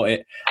to spot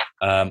it.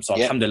 So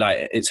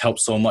alhamdulillah, it's helped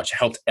so much,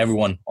 helped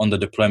everyone on the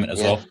deployment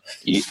as well.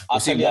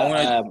 I'll tell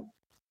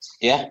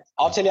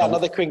you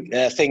another quick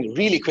thing,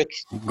 really quick.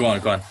 Go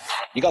on.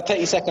 You got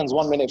 30 seconds,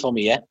 1 minute for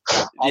me, yeah?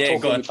 I'll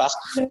talk really fast.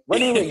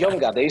 When we were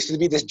younger, there used to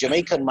be this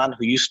Jamaican man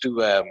who used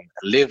to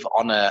live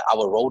on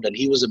our road, and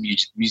he was a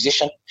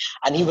musician,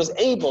 and he was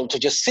able to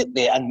just sit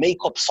there and make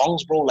up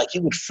songs, bro. Like, he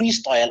would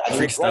freestyle and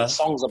he would write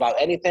songs about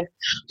anything.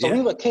 So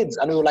we were kids,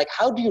 and we were like,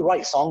 how do you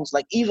write songs?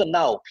 Like, even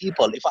now,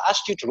 people, if I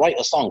asked you to write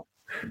a song,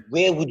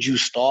 where would you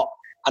start?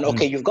 And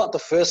okay, you've got the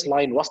first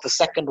line. What's the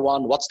second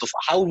one?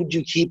 How would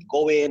you keep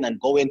going and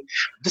going?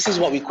 This is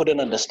what we couldn't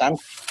understand.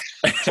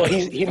 So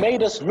he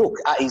made us look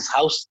at his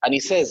house, and he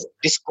says,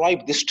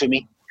 describe this to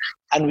me.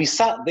 And we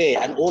sat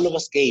there, and all of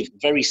us gave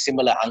very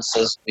similar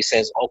answers. We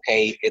says,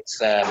 okay, it's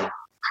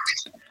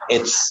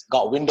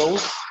got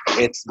windows,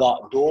 it's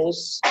got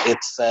doors,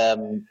 it's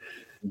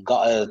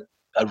got a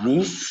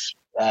roof,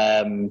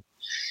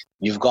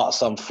 you've got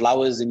some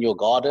flowers in your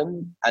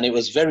garden. And it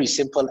was very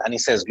simple. And he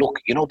says, look,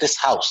 you know this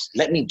house,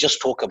 let me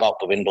just talk about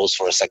the windows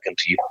for a second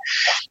to you.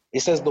 He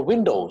says, the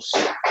windows,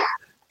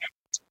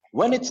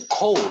 when it's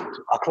cold,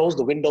 I close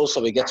the windows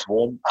so it gets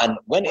warm. And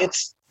when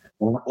it's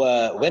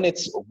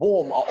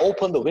warm, I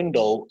open the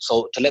window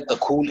so to let the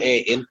cool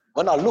air in.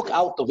 When I look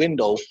out the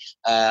window,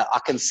 I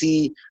can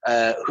see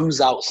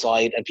who's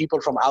outside, and people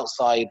from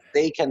outside,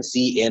 they can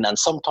see in. And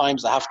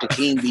sometimes I have to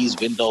clean these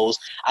windows.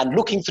 And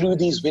looking through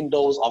these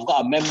windows, I've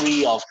got a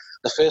memory of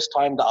the first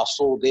time that I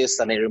saw this,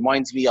 and it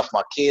reminds me of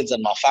my kids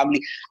and my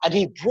family. And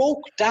he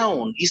broke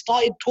down. He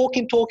started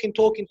talking,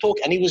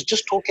 and he was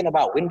just talking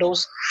about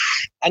Windows.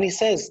 And he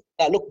says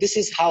that, look, this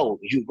is how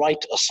you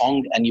write a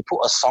song and you put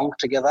a song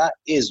together,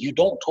 is you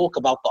don't talk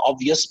about the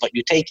obvious, but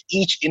you take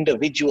each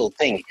individual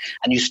thing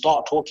and you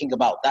start talking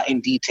about that in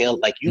detail.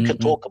 Like you can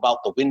talk about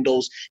the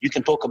windows, you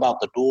can talk about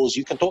the doors,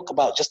 you can talk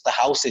about just the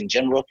house in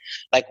general.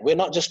 Like we're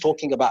not just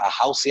talking about a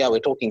house here, we're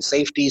talking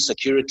safety,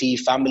 security,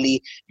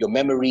 family, your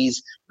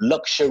memories,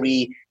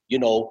 luxury, you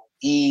know,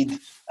 Eid,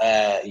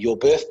 your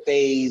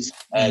birthdays,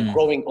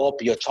 growing up,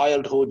 your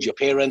childhood, your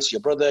parents, your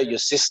brother, your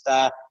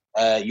sister,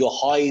 your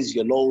highs,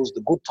 your lows,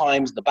 the good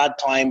times, the bad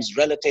times,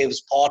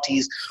 relatives,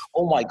 parties.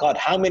 Oh my God,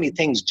 how many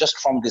things just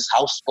from this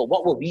house. But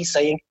what were we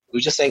saying? We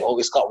were just saying, oh,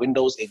 it's got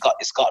windows,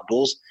 it's got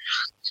doors.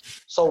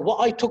 So what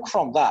I took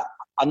from that,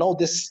 I know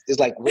this is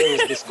like, where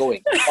is this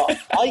going? But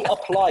I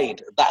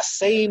applied that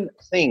same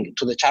thing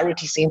to the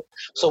charity scene.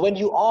 So when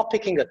you are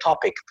picking a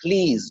topic,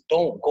 please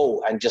don't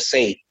go and just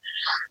say,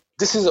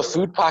 this is a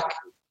food pack.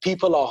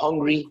 People are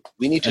hungry.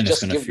 We need to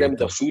just give them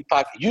the food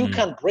pack. You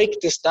can break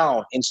this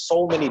down in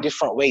so many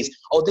different ways.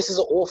 Oh, this is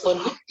an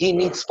orphan. He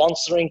needs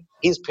sponsoring.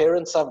 His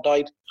parents have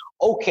died.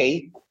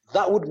 Okay,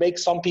 that would make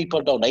some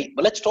people donate.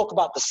 But let's talk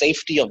about the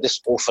safety of this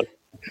orphan.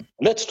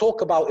 Let's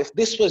talk about, if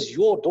this was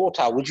your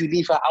daughter, would you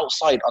leave her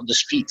outside on the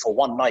street for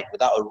one night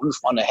without a roof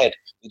on her head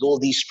with all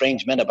these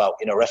strange men about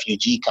in a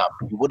refugee camp?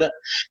 You wouldn't.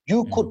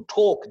 You could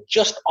talk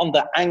just on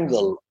the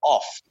angle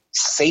of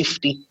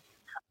safety,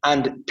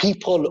 and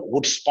people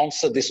would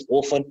sponsor this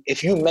orphan.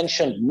 If you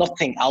mentioned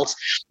nothing else,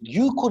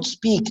 you could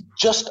speak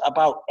just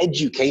about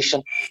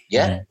education,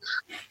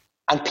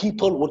 and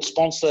people would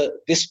sponsor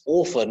this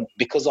orphan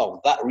because of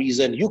that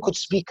reason. You could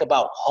speak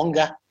about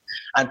hunger,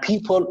 and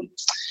people,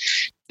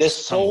 there's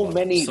so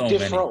many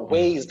different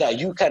ways that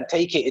you can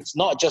take it. It's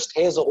not just,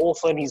 here's an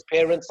orphan, his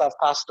parents have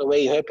passed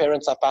away, her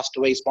parents have passed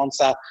away,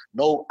 sponsor.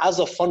 No, as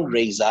a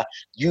fundraiser,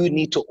 you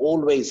need to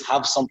always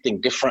have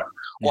something different.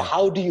 Or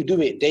how do you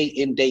do it day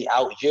in, day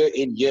out, year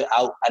in, year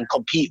out, and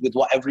compete with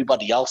what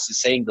everybody else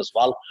is saying as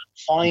well?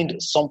 Find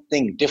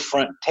something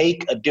different.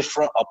 Take a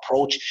different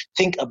approach.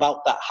 Think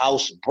about that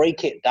house.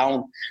 Break it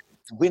down.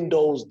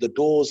 Windows, the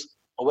doors,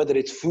 or whether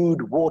it's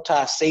food,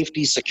 water,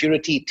 safety,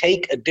 security.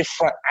 Take a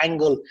different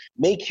angle.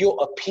 Make your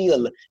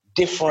appeal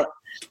different.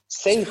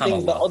 Say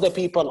things that other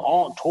people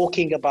aren't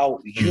talking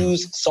about.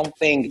 Use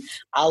something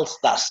else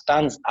that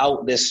stands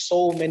out. There's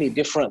so many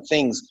different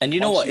things. And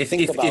you know what? If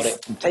take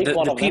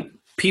one of them.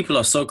 People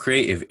are so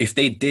creative. If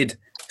they did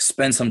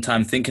spend some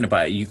time thinking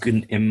about it, you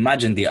can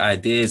imagine the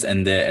ideas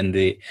and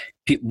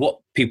what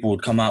people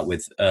would come out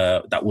with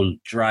that will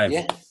drive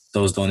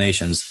those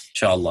donations,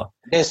 inshallah.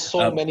 There's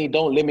so many.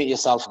 Don't limit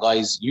yourself,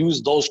 guys.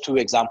 Use those two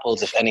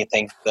examples, if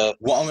anything. The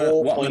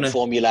 4-point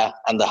formula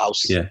and the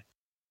house. Yeah.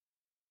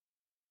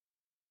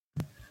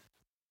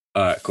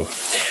 All right, cool.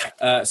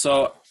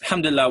 So,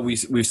 alhamdulillah,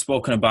 we've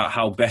spoken about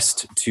how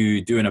best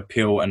to do an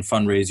appeal and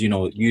fundraise, you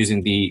know,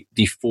 using the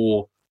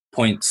 4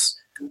 points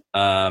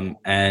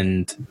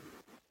and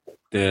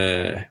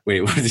the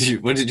what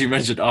did you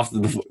mention after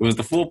it was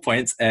the 4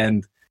 points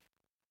and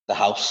the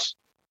house.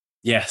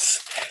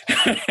 Yes.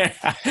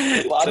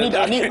 Well, I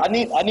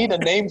need a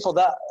name for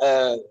that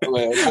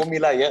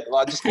formula. Yeah,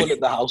 well, I just call it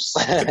the house.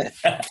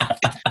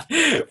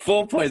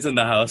 4 points in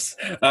the house.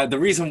 The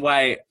reason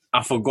why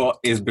I forgot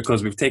is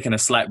because we've taken a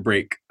slight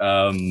break.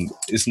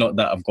 It's not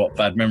that I've got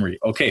bad memory.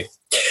 Okay.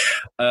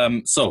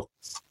 So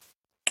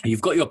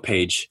you've got your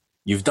page.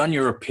 You've done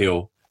your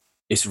appeal.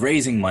 It's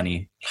raising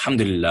money.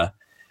 Alhamdulillah.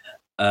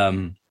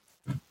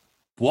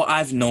 What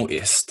I've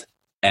noticed,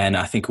 and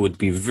I think it would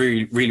be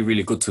really,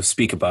 really good to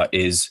speak about,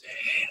 is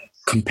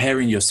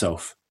comparing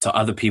yourself to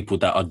other people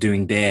that are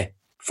doing their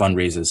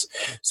fundraisers.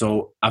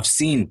 So I've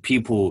seen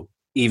people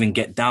even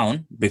get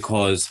down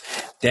because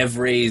they've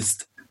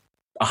raised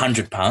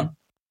 £100,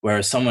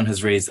 whereas someone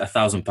has raised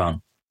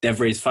 £1,000. They've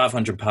raised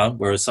 £500,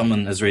 whereas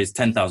someone has raised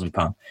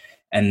 £10,000.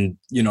 And,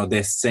 you know,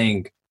 they're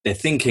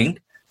thinking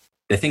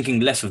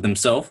less of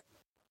themselves,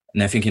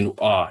 and they're thinking,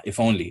 if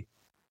only.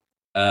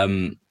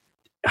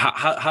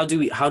 How do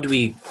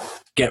we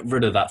get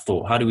rid of that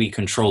thought? How do we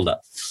control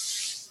that?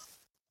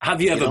 Have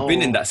you ever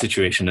been in that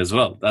situation as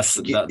well? That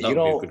would be a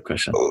good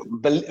question.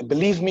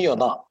 Believe me or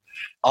not,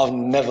 I've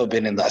never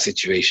been in that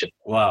situation.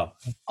 Wow.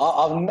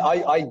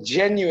 I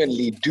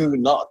genuinely do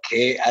not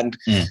care. And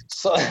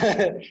so,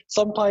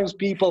 sometimes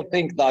people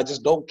think that I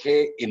just don't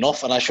care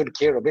enough and I should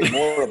care a bit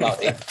more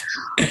about it.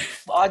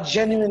 But I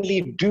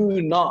genuinely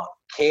do not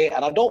care.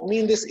 And I don't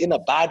mean this in a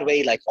bad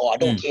way, like, I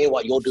don't care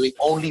what you're doing,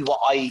 only what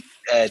I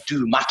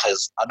do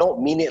matters. I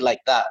don't mean it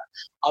like that.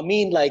 I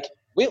mean, like,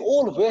 we're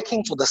all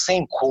working for the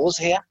same cause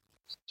here.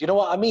 Do you know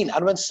what I mean?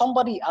 And when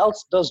somebody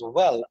else does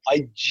well,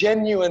 I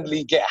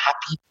genuinely get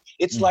happy.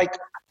 It's like,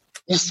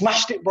 you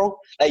smashed it, bro.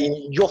 Like,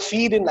 you're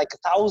feeding like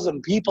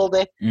 1,000 people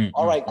there.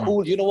 All right,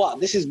 cool. You know what?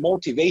 This is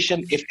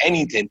motivation, if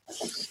anything.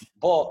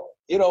 But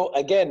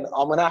again,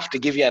 I'm going to have to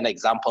give you an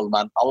example,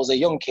 man. I was a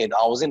young kid.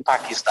 I was in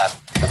Pakistan.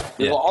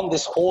 We were on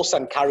this horse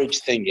and carriage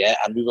thing,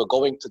 and we were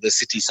going to the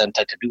city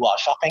center to do our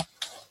shopping.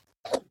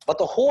 But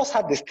the horse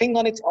had this thing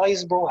on its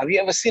eyes, bro. Have you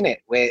ever seen it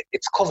where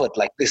it's covered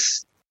like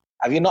this?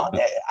 Have you not?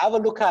 Have a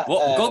look at...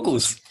 What,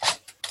 goggles?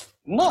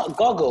 Not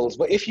goggles,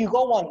 but if you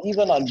go on,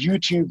 even on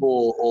YouTube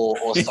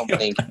or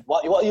something,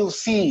 what you'll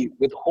see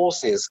with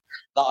horses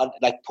that are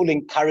like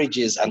pulling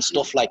carriages and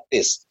stuff like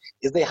this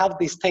is they have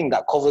this thing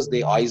that covers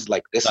their eyes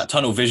like this. That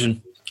tunnel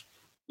vision.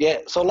 Yeah,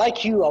 so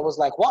like you, I was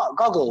like, what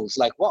goggles?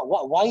 Like,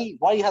 why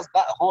has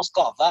that horse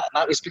got that?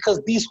 Now, it's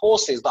because these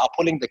horses that are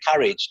pulling the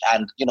carriage,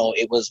 and,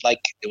 it was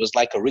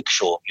like a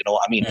rickshaw,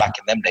 back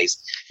in them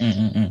days.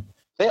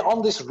 They're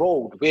on this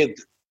road with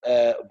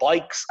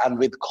bikes and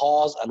with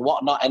cars and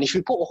whatnot. And if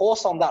you put a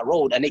horse on that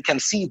road and it can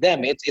see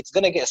them, it's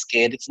going to get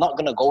scared. It's not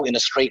going to go in a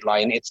straight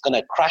line. It's going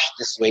to crash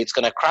this way. It's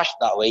going to crash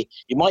that way.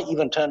 You might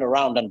even turn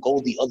around and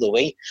go the other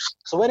way.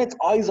 So when its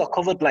eyes are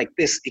covered like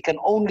this, it can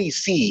only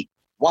see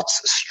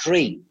what's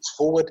straight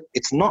forward.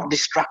 It's not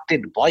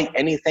distracted by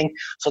anything.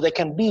 So there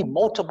can be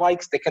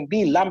motorbikes, there can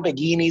be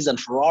Lamborghinis and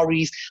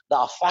Ferraris that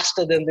are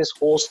faster than this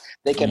horse.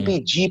 There can be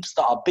Jeeps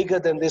that are bigger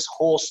than this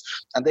horse.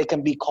 And there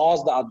can be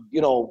cars that are,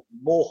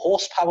 more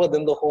horsepower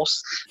than the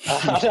horse.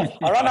 I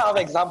run out of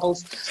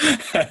examples.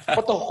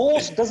 But the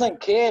horse doesn't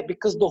care,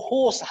 because the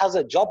horse has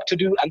a job to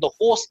do, and the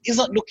horse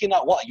isn't looking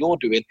at what you're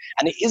doing,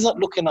 and it isn't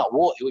looking at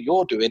what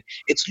you're doing.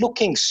 It's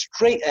looking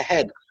straight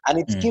ahead. And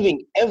it's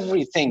giving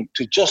everything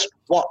to just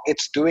what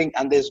it's doing,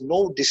 and there's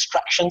no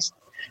distractions.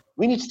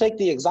 We need to take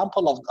the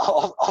example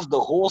of the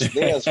horse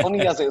there, as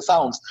funny as it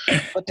sounds.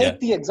 But take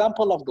the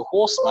example of the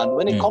horse, man.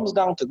 When it comes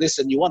down to this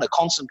and you want to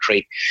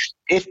concentrate,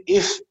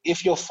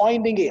 if you're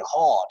finding it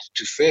hard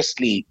to,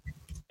 firstly,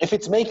 if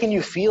it's making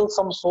you feel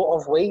some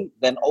sort of way,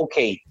 then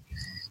okay,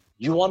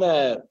 you want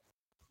to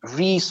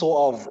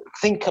sort of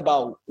think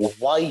about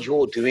why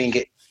you're doing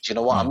it. Do you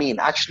know what I mean?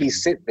 Actually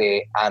sit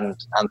there and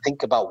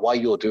think about why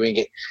you're doing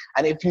it.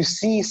 And if you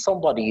see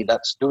somebody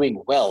that's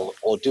doing well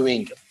or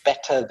doing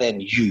better than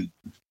you,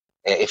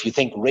 if you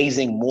think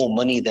raising more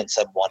money than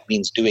someone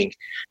means doing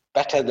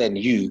better than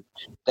you,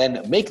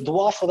 then make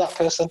dua for that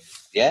person.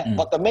 Yeah.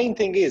 But the main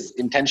thing is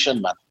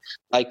intention, man.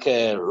 Like,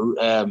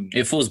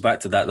 it falls back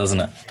to that,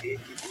 doesn't it?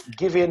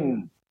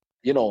 Giving,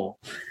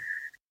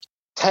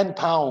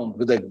 £10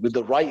 with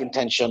the right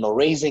intention, or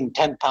raising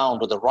 £10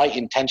 with the right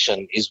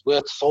intention, is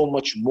worth so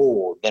much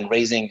more than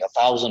raising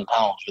 £1,000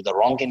 with the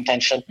wrong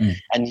intention.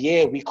 And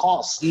we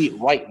can't see it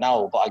right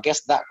now, but I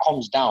guess that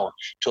comes down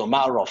to a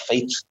matter of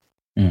faith.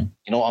 You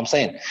know what I'm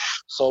saying?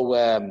 So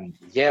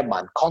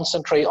man,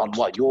 concentrate on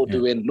what you're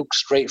doing. Look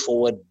straight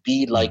forward.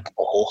 Be like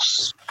a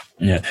horse.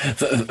 Yeah,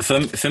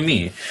 for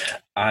me,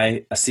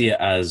 I see it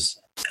as,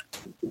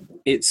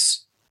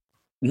 it's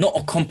not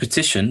a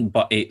competition,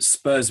 but it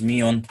spurs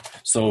me on.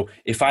 So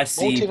if I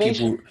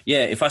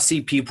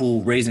see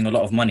people raising a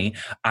lot of money,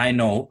 I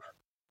know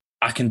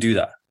I can do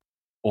that,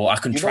 or I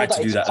can try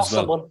to do that as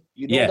well.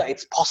 You know that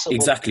it's possible.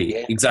 Exactly.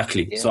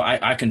 Yeah. So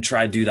I can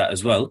try to do that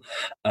as well,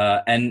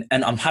 and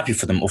I'm happy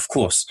for them, of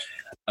course.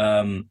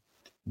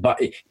 But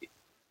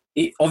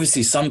it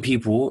obviously, some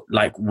people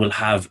will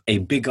have a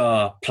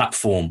bigger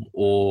platform,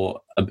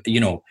 or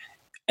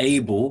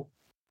able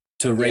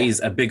to raise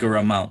a bigger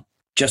amount,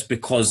 just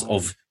because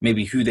of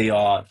maybe who they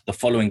are, the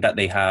following that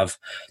they have,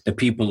 the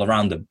people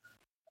around them.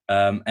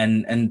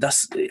 And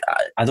that's,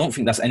 I don't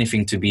think that's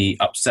anything to be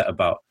upset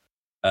about.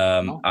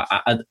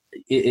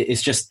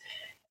 It's just,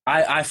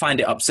 I find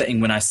it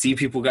upsetting when I see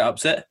people get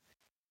upset.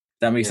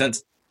 That makes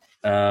sense?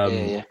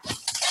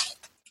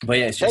 But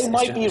it's just, they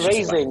might be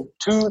raising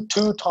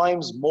two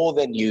times more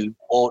than you,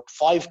 or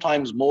 5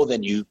 times more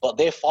than you, but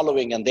their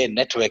following and their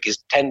network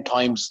is 10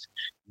 times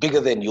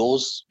bigger than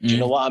yours. Do you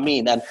know what I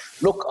mean? And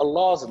look,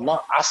 Allah's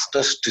not asked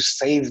us to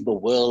save the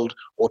world,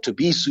 or to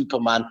be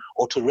Superman,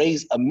 or to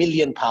raise £1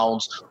 million,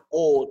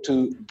 or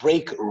to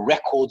break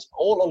records.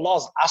 All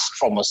Allah's asked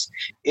from us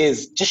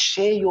is just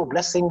share your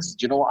blessings.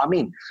 Do you know what I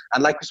mean?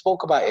 And like we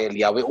spoke about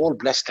earlier, we're all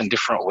blessed in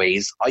different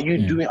ways. Are you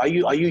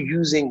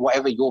using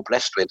whatever you're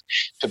blessed with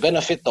to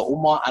benefit the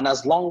ummah? And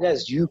as long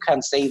as you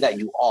can say that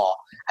you are,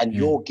 and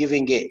you're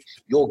giving it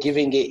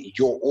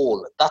your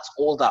all, that's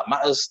all that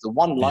matters. The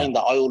one line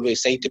that I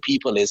always say to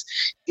people is,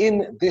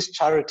 in this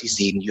charity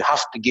scene, you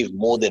have to give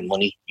more than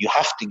money. You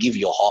have to give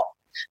your heart.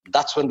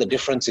 That's when the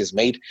difference is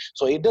made.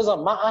 So it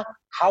doesn't matter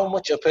how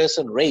much a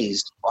person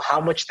raised or how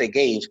much they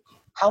gave.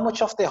 How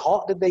much of their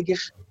heart did they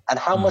give? And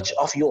how much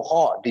of your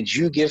heart did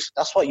you give?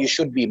 That's what you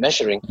should be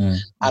measuring.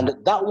 And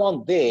that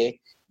one there,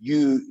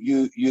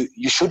 you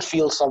should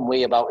feel some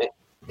way about it.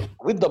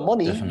 With the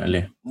money,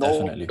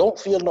 definitely. Don't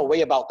feel no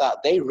way about that.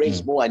 They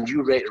raise more and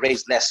you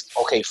raise less.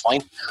 Okay,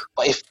 fine.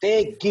 But if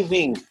they're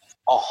giving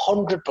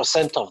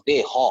 100% of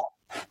their heart,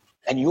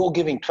 and you're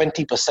giving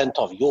 20%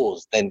 of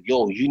yours, then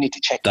you need to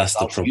check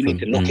yourself. You need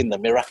to look in the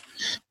mirror.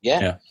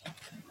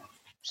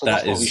 So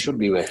that's what we should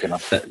be working on.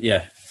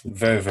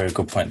 Very, very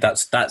good point.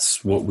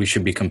 That's what we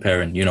should be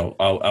comparing, you know,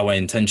 our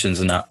intentions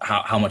and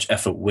how much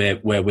effort we're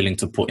willing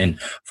to put in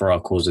for our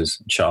causes,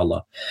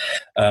 inshallah.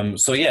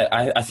 So yeah,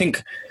 I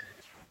think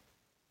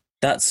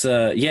that's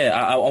I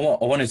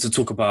wanted to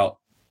talk about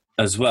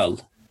as well.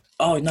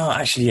 Oh no,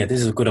 actually, yeah,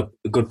 this is a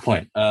good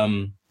point. A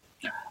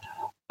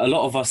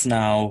lot of us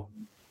now,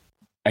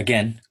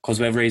 again, because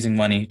we're raising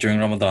money during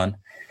Ramadan,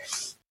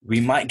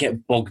 we might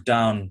get bogged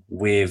down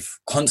with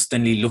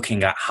constantly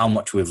looking at how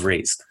much we've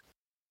raised.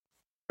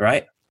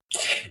 Right?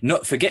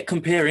 Forget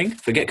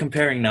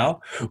comparing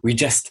now. We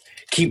just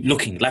keep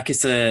looking like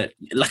it's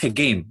like a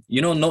game,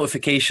 you know,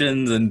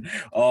 notifications and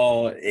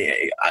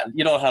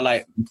you know how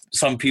like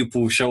some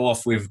people show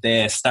off with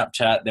their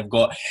Snapchat, they've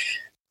got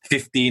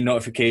 15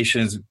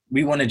 notifications.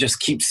 We want to just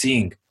keep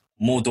seeing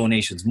more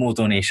donations,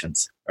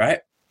 right?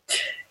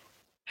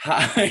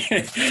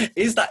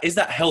 Is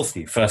that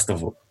healthy, first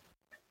of all?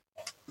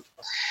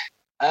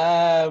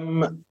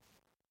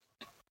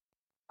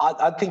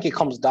 I think it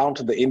comes down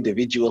to the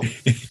individual,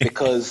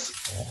 because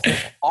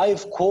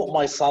I've caught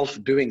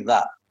myself doing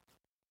that,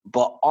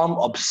 but I'm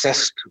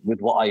obsessed with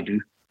what I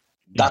do.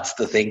 That's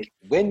the thing.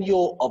 When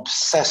you're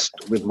obsessed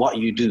with what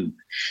you do,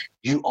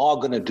 you are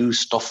going to do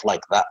stuff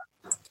like that.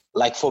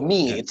 Like for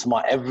me, it's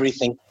my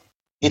everything.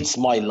 It's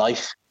my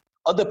life.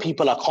 Other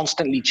people are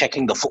constantly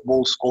checking the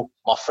football score.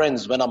 My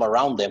friends, when I'm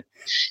around them,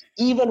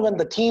 even when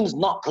the team's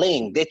not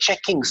playing, they're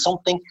checking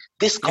something.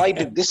 This guy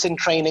did this in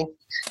training.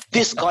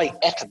 This guy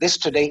ate this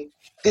today.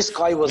 This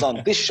guy was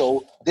on this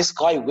show. This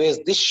guy wears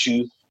this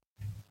shoe.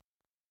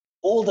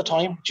 All the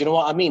time. Do you know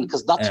what I mean?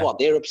 Because that's what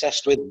they're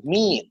obsessed with.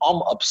 Me,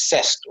 I'm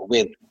obsessed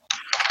with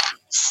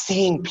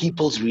seeing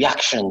people's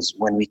reactions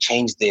when we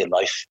change their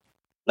life.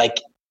 Like,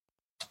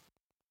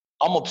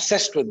 I'm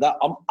obsessed with that.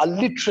 I'm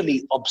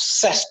literally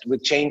obsessed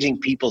with changing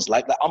people's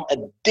life. Like, I'm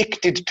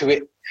addicted to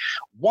it.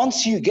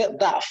 Once you get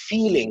that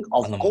feeling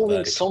of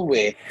going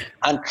somewhere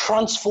and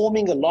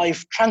transforming a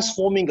life,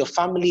 transforming a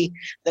family,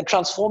 then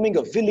transforming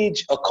a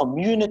village, a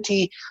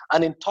community,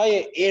 an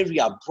entire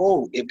area,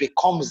 bro, it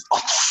becomes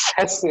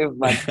obsessive,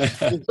 man.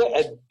 You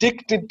get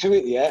addicted to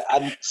it, yeah?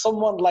 And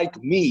someone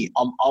like me,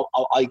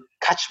 I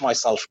catch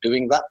myself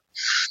doing that.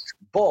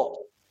 But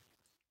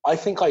I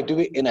think I do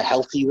it in a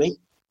healthy way.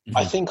 Mm-hmm.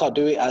 I think I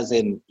do it as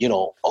in, you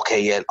know, okay,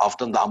 yeah, I've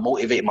done that. I'm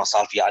motivating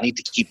myself. Yeah, I need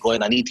to keep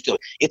going. I need to go.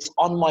 It's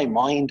on my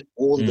mind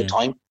all the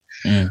time.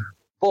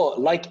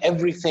 But like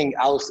everything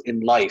else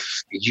in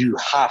life, you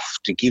have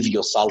to give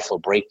yourself a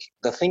break.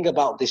 The thing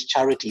about this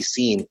charity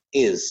scene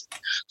is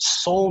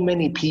so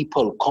many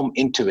people come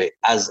into it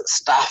as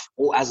staff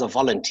or as a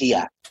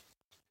volunteer,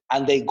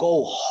 and they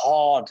go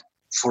hard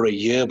for a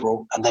year,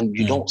 bro, and then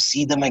you don't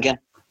see them again.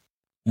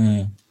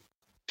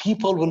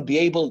 People will be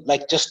able,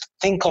 like, just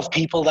think of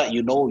people that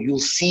you know, you'll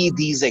see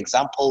these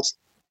examples,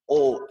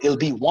 or it'll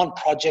be one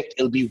project,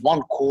 it'll be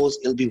one cause,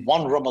 it'll be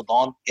one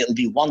Ramadan, it'll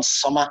be one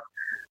summer,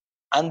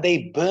 and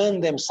they burn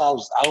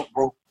themselves out,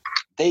 bro.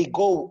 They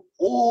go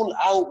all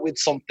out with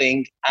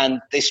something and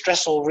they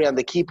stress over it and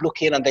they keep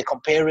looking and they're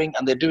comparing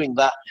and they're doing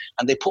that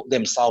and they put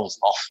themselves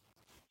off.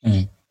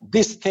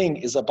 This thing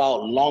is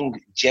about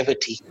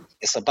longevity.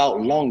 It's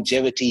about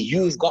longevity.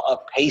 You've got to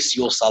pace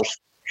yourself.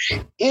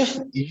 If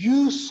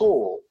you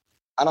saw,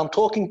 and I'm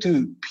talking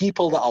to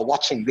people that are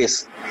watching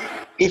this,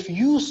 if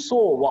you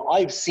saw what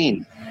I've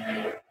seen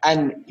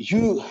and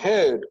you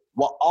heard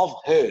what I've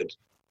heard,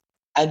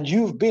 and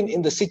you've been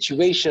in the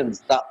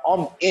situations that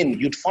I'm in,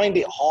 you'd find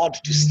it hard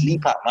to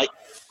sleep at night.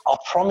 I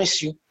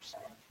promise you.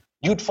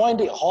 You'd find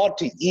it hard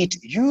to eat.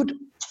 You'd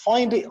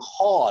find it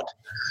hard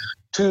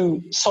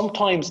to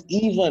sometimes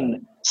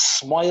even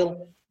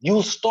smile.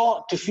 You'll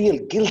start to feel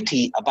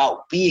guilty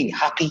about being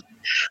happy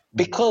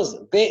because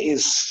there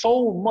is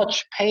so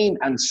much pain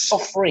and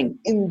suffering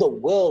in the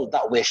world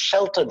that we're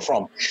sheltered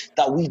from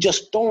that we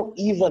just don't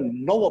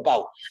even know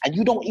about. And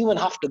you don't even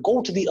have to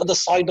go to the other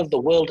side of the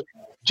world.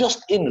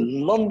 Just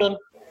in London,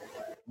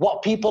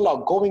 what people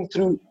are going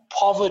through,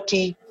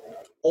 poverty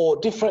or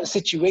different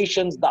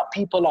situations that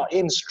people are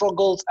in,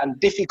 struggles and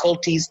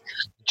difficulties,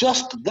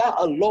 just that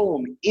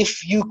alone,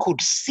 if you could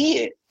see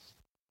it,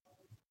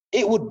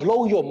 it would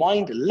blow your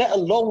mind, let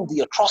alone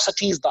the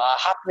atrocities that are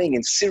happening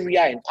in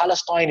Syria, in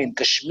Palestine, in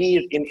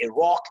Kashmir, in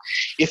Iraq.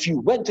 If you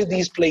went to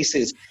these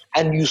places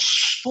and you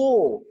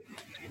saw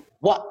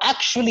what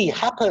actually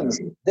happens,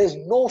 there's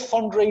no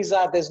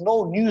fundraiser, there's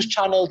no news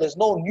channel, there's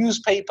no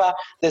newspaper,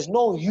 there's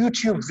no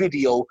YouTube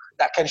video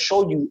that can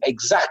show you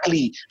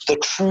exactly the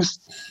truth.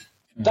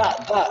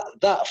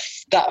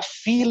 That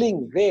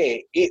feeling there,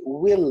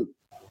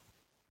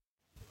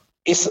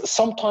 it's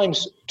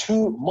sometimes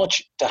too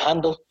much to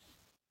handle.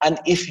 And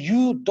if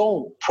you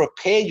don't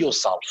prepare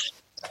yourself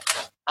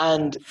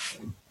and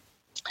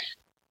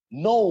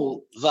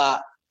know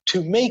that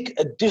to make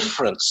a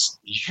difference,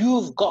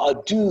 you've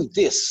got to do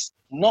this,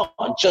 not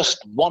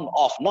just one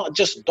off, not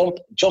just don't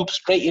jump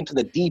straight into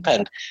the deep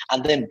end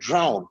and then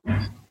drown.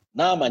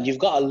 Nah, man, you've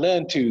got to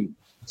learn to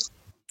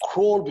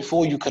crawl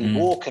before you can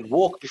walk, and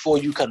walk before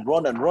you can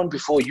run, and run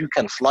before you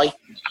can fly.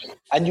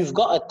 And you've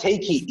got to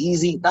take it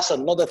easy. That's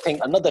another thing,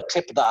 another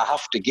tip that I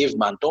have to give,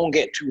 man. Don't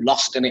get too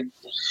lost in it,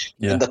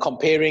 in the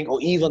comparing,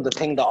 or even the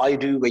thing that I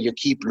do where you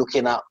keep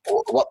looking at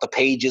what the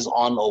page is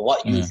on or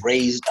what you've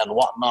raised and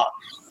whatnot.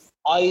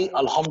 I,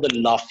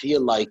 alhamdulillah,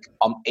 feel like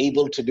I'm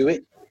able to do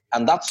it.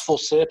 And that's for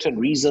certain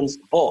reasons.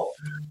 But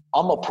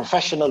I'm a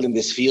professional in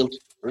this field.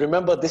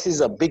 Remember, this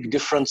is a big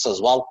difference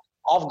as well.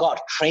 I've got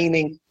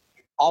training.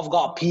 I've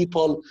got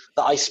people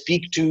that I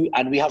speak to,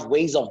 and we have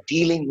ways of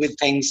dealing with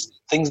things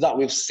that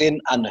we've seen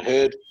and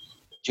heard. Do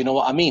you know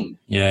what I mean?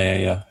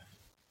 Yeah.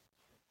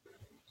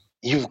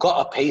 You've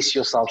got to pace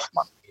yourself,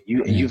 man.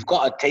 You've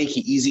got to take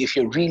it easy. If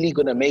you're really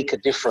going to make a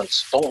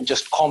difference, don't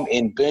just come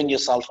in, burn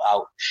yourself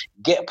out,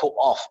 get put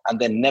off, and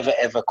then never,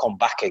 ever come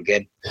back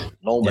again.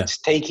 No, man,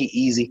 just take it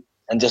easy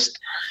and just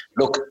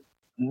look.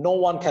 No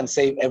one can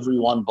save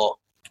everyone, but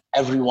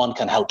everyone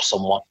can help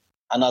someone.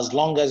 And as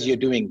long as you're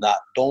doing that,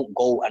 don't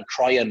go and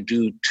try and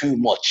do too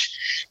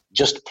much.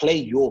 Just play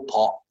your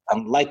part.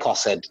 And like I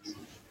said,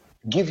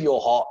 give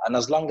your heart. And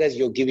as long as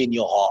you're giving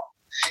your heart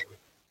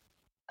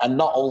and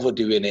not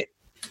overdoing it,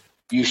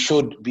 you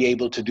should be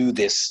able to do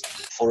this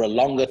for a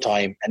longer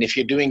time. And if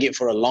you're doing it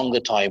for a longer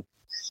time,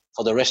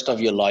 for the rest of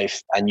your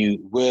life, and you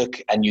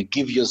work and you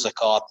give your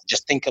zakat,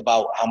 just think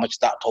about how much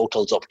that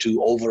totals up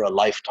to over a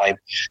lifetime.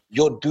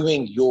 You're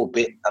doing your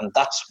bit, and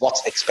that's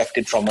what's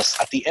expected from us.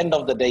 At the end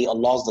of the day,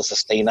 Allah's the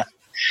sustainer.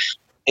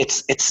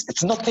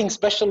 It's nothing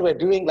special we're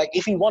doing. Like,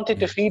 if He wanted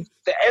to feed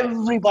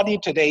everybody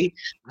today,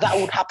 that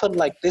would happen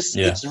like this.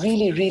 It's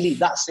really, really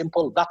that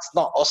simple. That's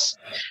not us.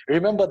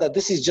 Remember that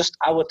this is just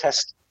our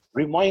test.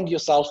 Remind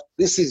yourself,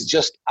 this is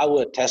just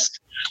our test.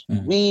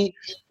 We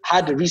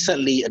had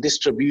recently a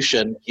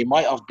distribution. It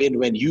might have been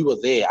when you were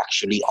there,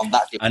 actually, on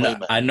that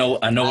deployment. I know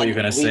what you're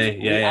going to say.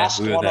 We asked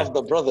one of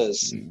the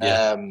brothers,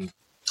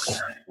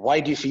 why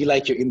do you feel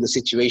like you're in the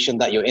situation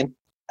that you're in?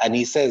 And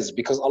he says,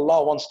 because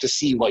Allah wants to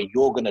see what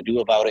you're going to do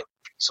about it.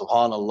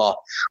 Subhanallah.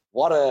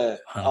 What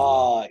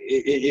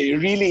it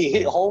really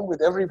hit home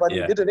with everybody,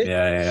 didn't it?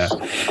 Yeah.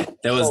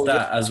 There was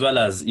as well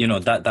as,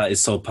 that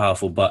is so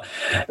powerful. But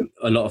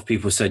a lot of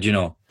people said,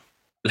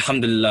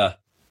 alhamdulillah,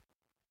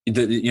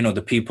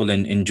 the people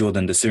in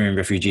Jordan, the Syrian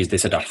refugees, they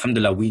said,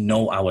 alhamdulillah, we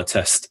know our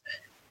test.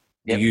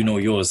 Do you know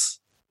yours?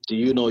 Do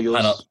you know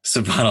yours?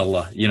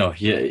 Subhanallah.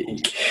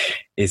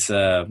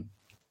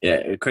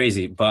 It's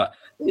crazy. But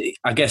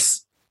I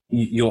guess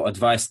your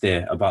advice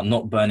there about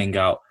not burning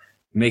out,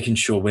 making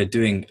sure we're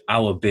doing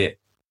our bit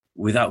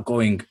without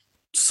going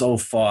so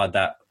far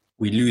that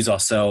we lose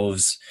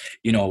ourselves.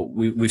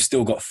 We've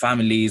still got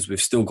families,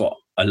 we've still got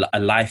a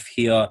life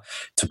here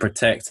to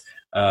protect.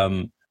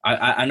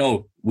 I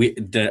know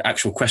the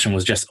actual question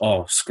was just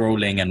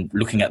scrolling and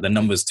looking at the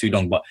numbers too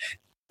long, but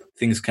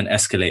things can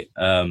escalate.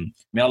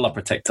 May Allah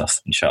protect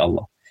us,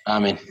 inshallah.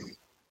 Amen.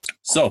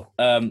 So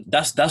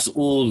that's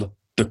all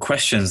the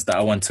questions that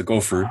I want to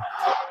go through.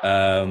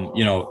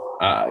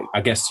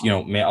 I guess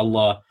may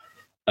Allah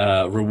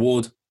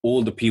reward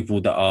all the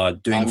people that are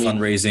doing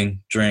fundraising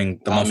during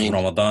the month of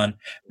Ramadan.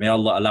 May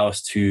Allah allow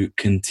us to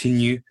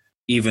continue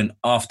even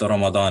after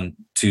Ramadan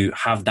to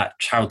have that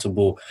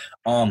charitable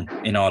arm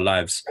in our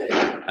lives.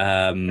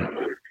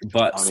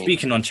 But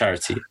speaking on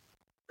charity,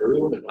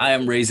 I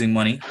am raising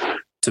money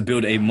to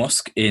build a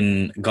mosque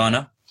in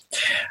Ghana.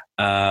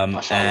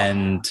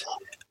 And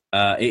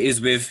it is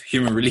with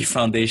Human Relief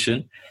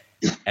Foundation.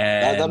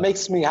 And that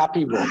makes me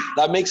happy, bro.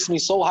 That makes me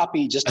so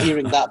happy just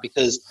hearing that,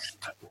 because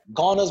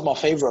Ghana's my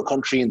favorite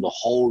country in the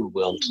whole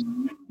world.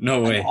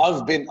 No way.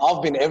 I've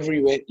been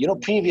everywhere.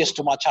 Previous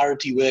to my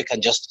charity work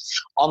and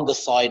just on the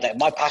side, like,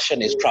 my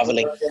passion is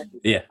traveling.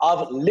 Yeah.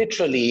 I've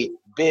literally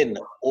been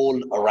all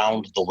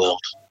around the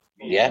world.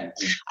 Yeah.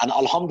 And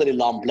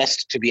alhamdulillah, I'm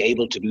blessed to be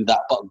able to do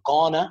that. But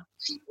Ghana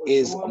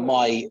is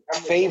my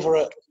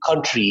favorite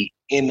country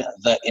in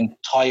the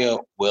entire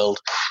world.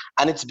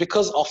 And it's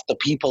because of the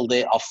people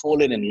there. I've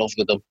fallen in love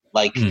with them.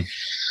 Like,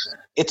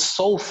 it's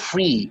so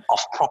free of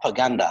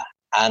propaganda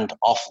and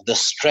of the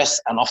stress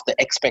and of the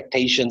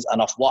expectations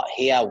and of what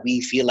here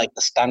we feel like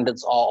the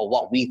standards are, or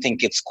what we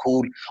think it's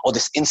cool, or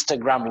this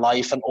Instagram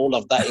life and all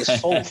of that is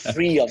so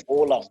free of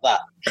all of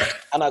that.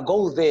 And I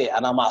go there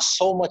and I'm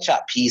so much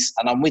at peace,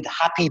 and I'm with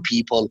happy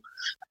people,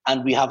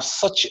 and we have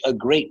such a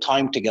great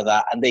time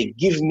together, and they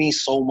give me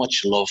so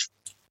much love.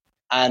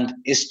 And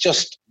it's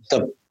just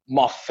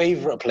my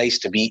favorite place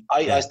to be.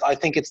 I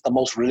think it's the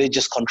most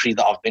religious country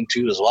that I've been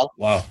to as well.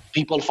 Wow.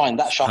 People find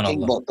that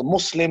shocking, but the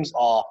Muslims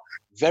are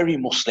very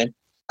Muslim,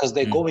 because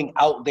they're going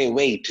out their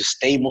way to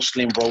stay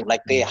Muslim, bro.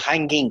 Like, they're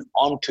hanging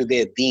on to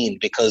their deen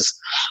because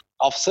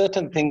of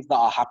certain things that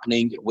are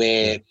happening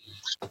where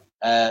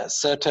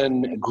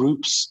certain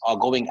groups are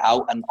going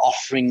out and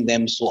offering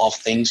them sort of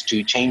things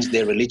to change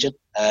their religion.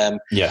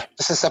 This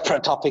is a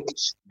separate topic,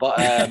 but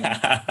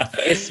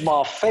it's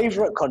my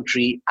favorite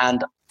country,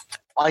 and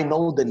I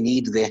know the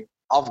need there.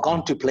 I've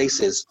gone to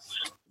places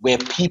where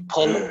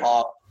people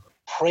are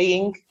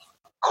praying,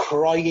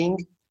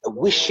 crying,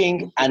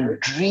 wishing and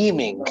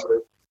dreaming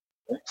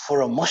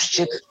for a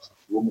masjid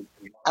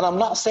And I'm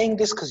not saying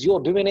this because you're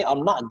doing it.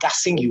 I'm not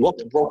gassing you up,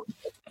 bro.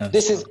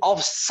 This is,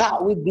 I've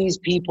sat with these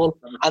people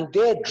and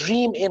their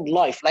dream in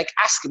life. Like,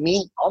 ask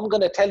me, I'm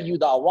going to tell you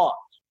that I want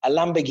a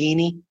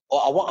Lamborghini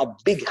or I want a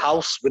big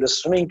house with a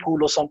swimming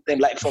pool or something.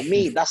 Like, for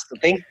me, that's the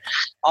thing.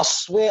 I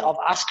swear I've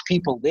asked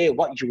people there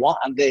what you want,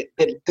 and they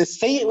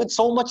say it with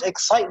so much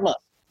excitement.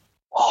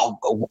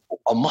 Oh,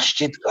 a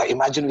masjid. Like,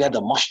 imagine we had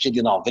a masjid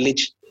in our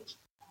village.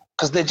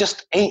 Because there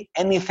just ain't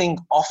anything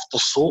off the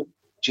sort.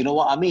 Do you know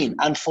what I mean?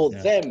 And for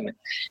them,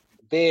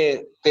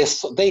 they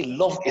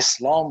love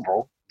Islam,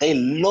 bro. They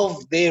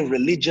love their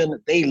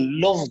religion. They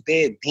love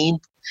their deen.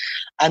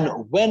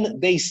 And when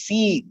they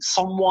see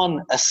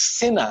someone, a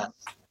sinner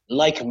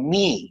like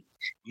me,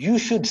 you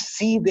should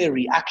see their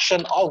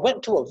reaction. I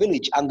went to a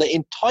village, and the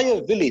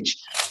entire village,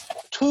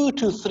 200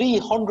 to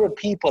 300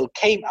 people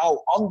came out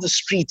on the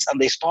streets and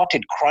they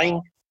started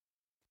crying.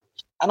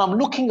 And I'm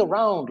looking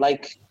around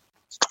like,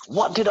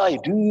 what did I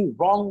do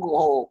wrong,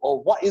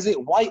 or what is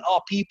it? Why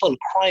are people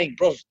crying,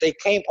 bro? They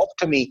came up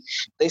to me.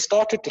 They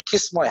started to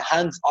kiss my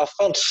hands. I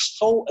felt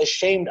so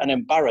ashamed and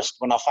embarrassed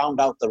when I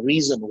found out the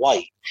reason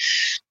why.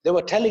 They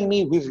were telling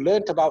me, we've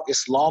learned about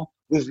Islam.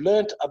 We've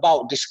learned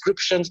about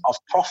descriptions of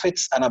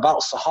prophets and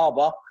about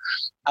Sahaba.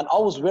 And I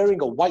was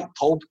wearing a white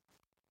thobe.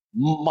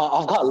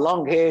 I've got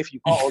long hair, if you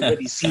can't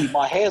already see.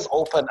 My hair's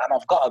open and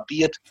I've got a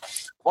beard.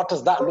 What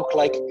does that look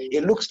like?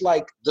 It looks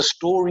like the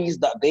stories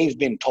that they've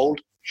been told.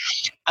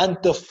 And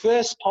the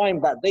first time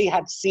that they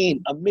had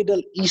seen a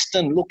Middle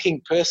Eastern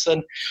looking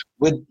person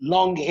with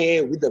long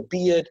hair, with a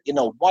beard, in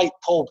a white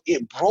thobe,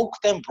 it broke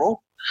them,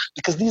 bro.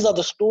 Because these are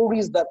the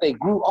stories that they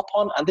grew up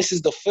on, and this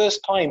is the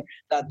first time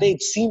that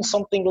they'd seen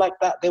something like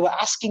that. They were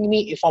asking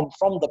me if I'm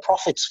from the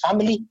Prophet's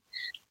family.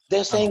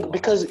 They're saying,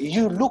 because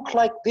you look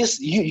like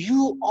this,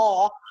 you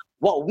are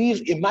what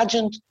we've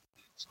imagined.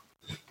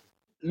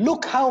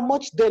 Look how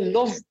much they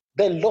love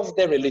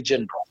their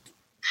religion, bro.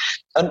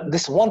 And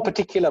this one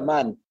particular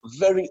man,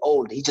 very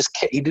old, he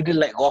didn't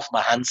let go of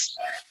my hands.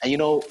 And you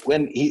know,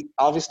 when he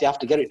obviously have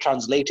to get it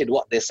translated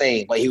what they're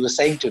saying, but he was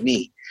saying to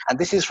me, and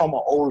this is from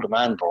an old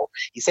man, bro.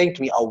 He's saying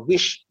to me, I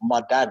wish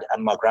my dad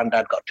and my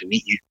granddad got to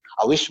meet you.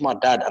 I wish my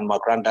dad and my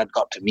granddad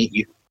got to meet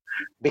you.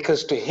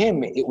 Because to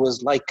him, it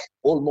was like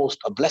almost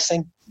a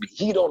blessing.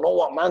 He don't know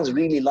what man's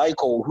really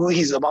like or who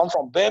he's about,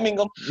 from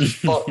Birmingham,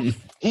 but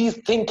he's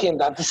thinking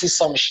that this is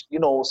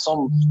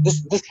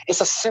this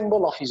it's a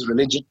symbol of his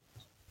religion.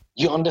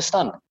 You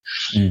understand?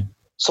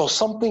 So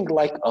something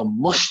like a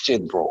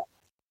masjid, bro,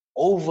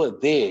 over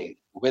there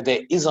where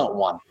there isn't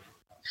one,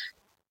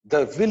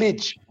 the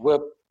village were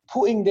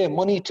putting their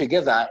money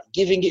together,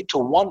 giving it to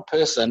one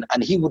person,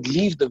 and he would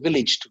leave the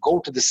village to go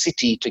to the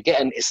city to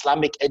get an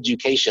Islamic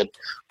education,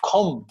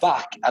 come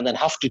back and then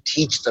have to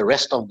teach the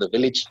rest of the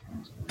village.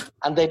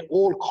 And they'd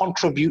all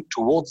contribute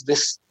towards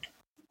this.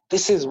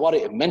 This is what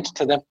it meant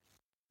to them.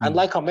 And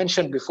like I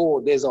mentioned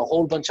before, there's a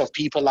whole bunch of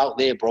people out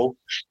there, bro,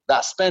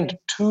 that spend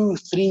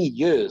 2-3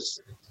 years.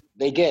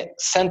 They get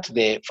sent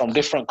there from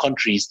different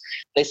countries.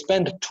 They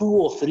spend 2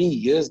 or 3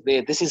 years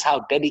there. This is how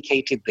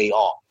dedicated they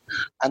are.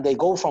 And they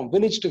go from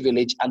village to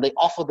village and they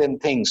offer them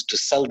things to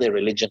sell their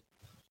religion,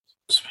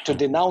 to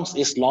denounce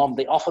Islam.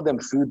 They offer them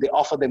food. They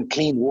offer them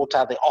clean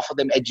water. They offer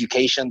them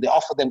education. They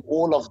offer them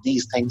all of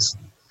these things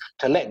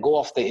to let go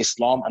of the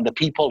Islam. And the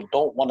people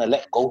don't want to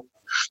let go.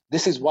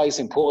 This is why it's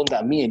important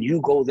that me and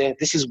you go there.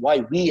 This is why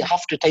we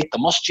have to take the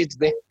masjids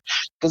there.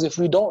 Because if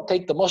we don't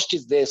take the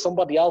masjids there,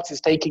 somebody else is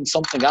taking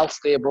something else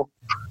there, bro.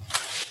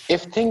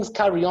 If things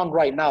carry on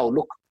right now,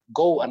 look,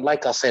 go and,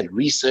 like I said,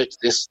 research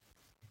this.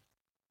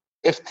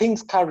 If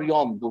things carry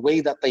on the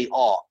way that they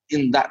are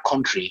in that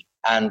country,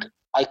 and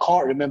I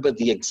can't remember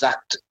the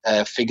exact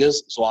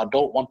figures, so I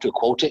don't want to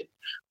quote it,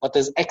 but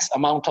there's X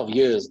amount of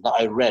years that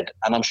I read,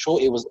 and I'm sure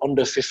it was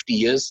under 50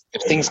 years.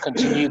 If things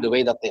continue the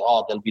way that they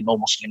are, there'll be no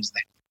Muslims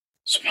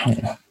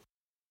there.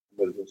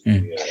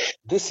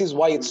 This is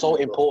why it's so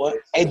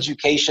important.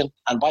 Education.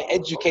 And by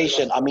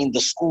education, I mean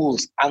the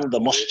schools and the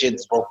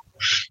masjids, bro.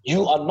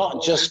 You are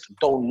not just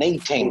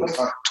donating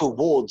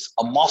towards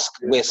a mosque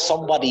where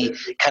somebody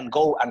can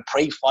go and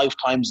pray 5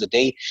 times a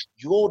day.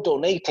 You're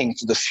donating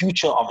to the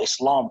future of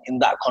Islam in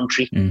that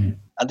country.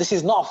 And this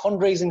is not a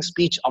fundraising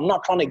speech. I'm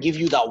not trying to give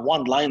you that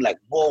one line like,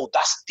 whoa,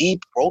 that's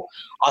deep, bro.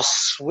 I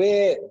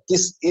swear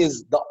this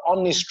is the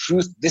honest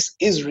truth. This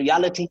is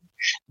reality.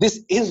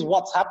 This is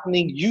what's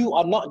happening. You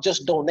are not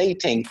just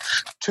donating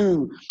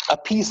to a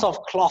piece of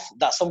cloth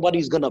that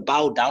somebody's going to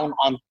bow down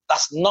on.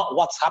 That's not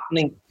what's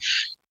happening.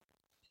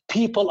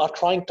 People are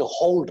trying to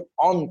hold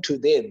on to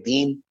their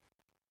deen.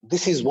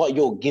 This is what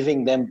you're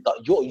giving them.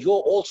 You're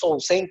also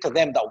saying to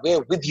them that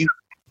we're with you.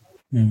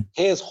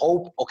 Here's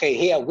hope. Okay,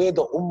 here we're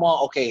the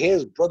ummah. Okay,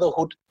 here's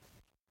brotherhood.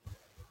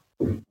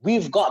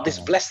 We've got this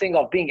blessing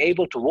of being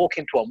able to walk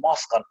into a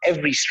mosque on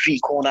every street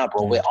corner,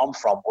 bro, where I'm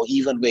from, or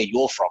even where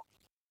you're from.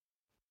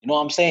 You know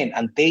what I'm saying?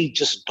 And they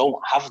just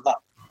don't have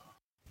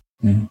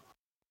that.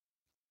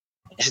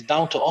 It's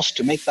down to us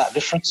to make that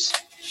difference.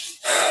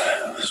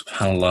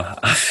 SubhanAllah.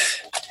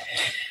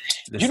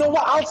 You know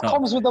what else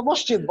comes with the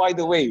masjid, by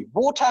the way?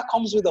 Water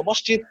comes with the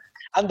masjid.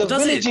 And the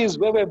villages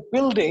where we're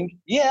building,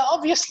 yeah,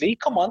 obviously,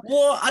 come on.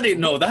 Well, I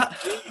didn't know that.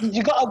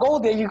 You got to go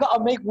there. You got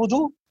to make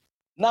wudu.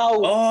 Now,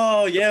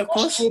 oh, yeah, of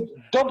course.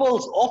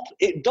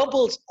 It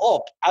doubles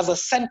up as a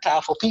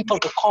center for people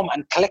to come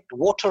and collect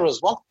water as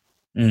well.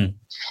 Mm.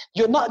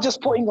 You're not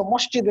just putting a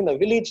masjid in a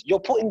village, you're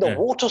putting the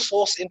water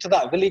source into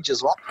that village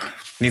as well.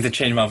 Need to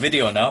change my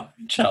video now,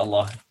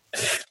 inshallah.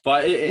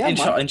 But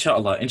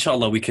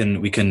inshallah, we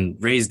can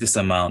raise this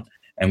amount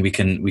and we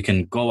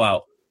can go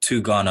out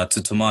to Ghana,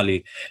 to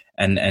Tamale,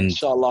 and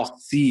inshallah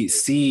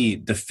see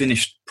the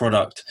finished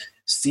product,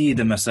 see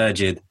the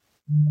masajid,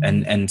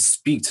 and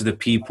speak to the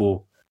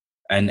people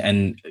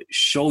and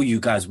show you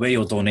guys where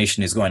your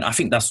donation is going. I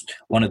think that's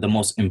one of the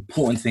most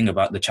important thing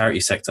about the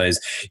charity sector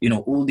is,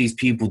 all these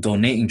people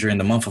donating during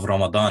the month of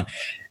Ramadan.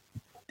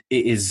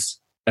 It is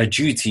a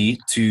duty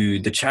to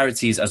the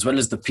charities as well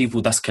as the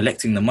people that's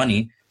collecting the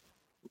money.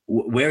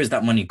 Where is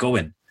that money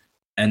going?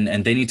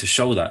 And they need to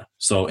show that.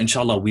 So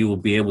inshallah, we will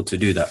be able to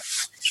do that.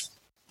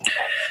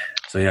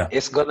 So yeah,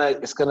 it's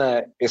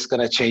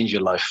gonna change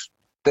your life.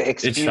 The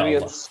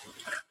experience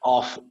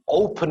of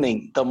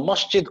opening the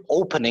masjid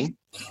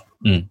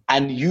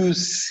and you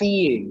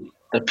seeing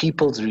the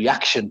people's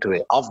reaction to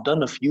it. I've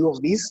done a few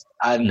of these,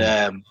 and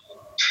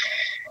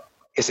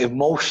it's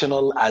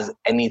emotional as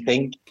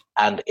anything,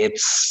 and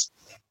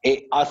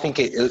I think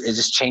it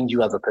just change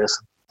you as a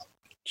person.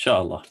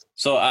 Inshallah.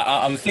 So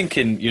I'm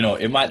thinking,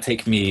 it might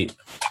take me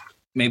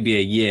maybe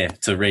a year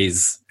to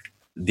raise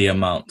the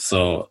amount.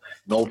 So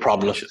no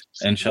problem.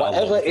 Inshallah,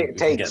 whatever it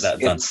takes,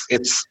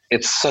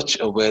 it's such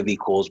a worthy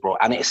cause, bro,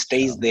 and it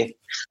stays there.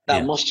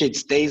 That masjid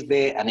stays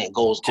there, and it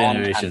goes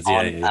generations,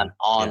 on and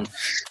on. Yeah.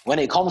 When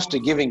it comes to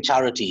giving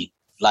charity,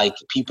 like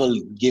people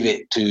give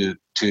it to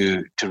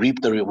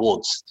reap the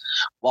rewards.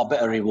 What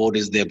better reward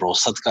is there, bro?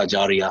 Sadaqah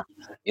jariyah.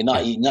 You're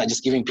not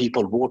just giving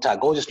people water.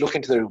 Go just look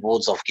into the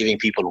rewards of giving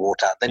people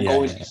water. Then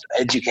go into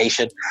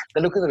education.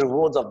 Then look at the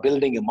rewards of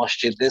building a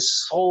masjid. There's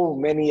so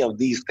many of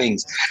these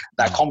things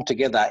that come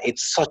together.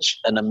 It's such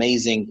an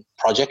amazing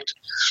project.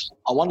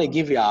 I want to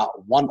give you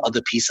one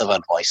other piece of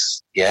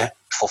advice,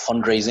 for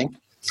fundraising.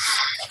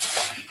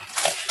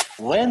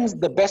 When's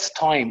the best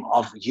time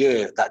of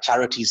year that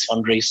charities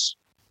fundraise?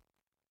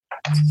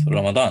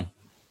 Ramadan.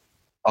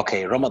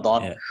 Okay,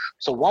 Ramadan. Yeah.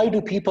 So why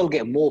do people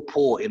get more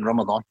poor in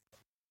Ramadan?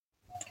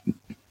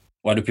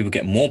 Why do people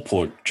get more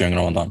poor during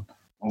Ramadan?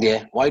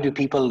 Yeah, why do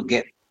people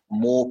get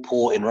more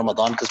poor in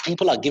Ramadan? Because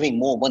people are giving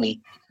more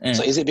money.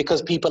 So is it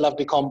because people have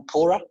become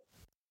poorer?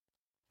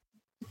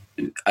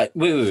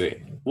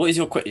 Wait. What is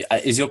your question?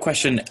 Is your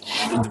question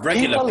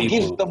regular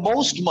people give the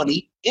most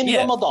money in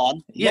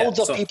Ramadan? Loads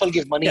of people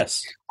give money.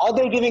 Yes. Are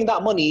they giving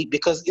that money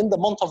because in the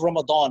month of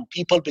Ramadan,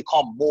 people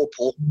become more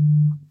poor?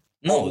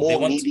 No,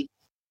 more needy.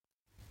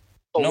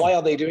 So why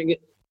are they doing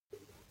it?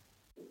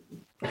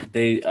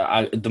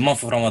 The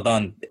month of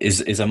Ramadan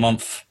is a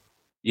month,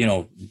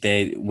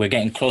 we're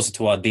getting closer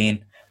to our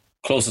deen,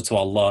 closer to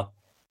Allah,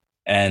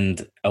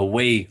 and a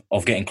way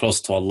of getting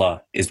closer to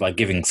Allah is by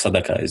giving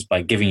sadaqah, is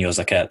by giving your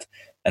zakat,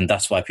 and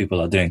that's why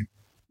people are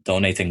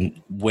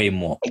donating way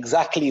more.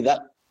 Exactly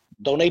that.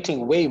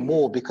 Donating way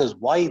more, because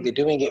why? They're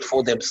doing it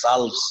for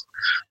themselves.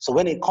 So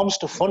when it comes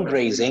to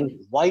fundraising,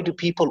 why do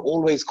people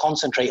always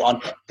concentrate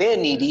on they're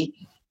needy,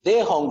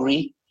 they're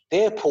hungry,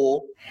 they're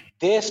poor,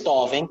 they're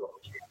starving?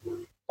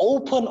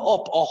 Open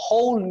up a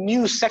whole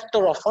new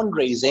sector of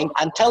fundraising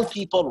and tell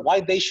people why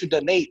they should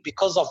donate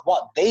because of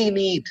what they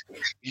need.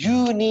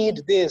 You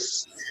need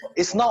this.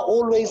 It's not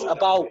always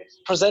about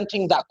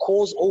presenting that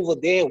cause over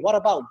there. What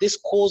about this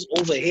cause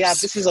over here?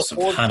 This is a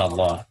cause.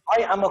 SubhanAllah.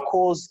 I am a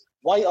cause.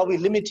 Why are we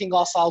limiting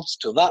ourselves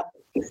to that?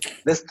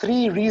 There's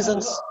 3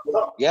 reasons,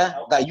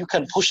 that you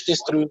can push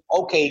this through.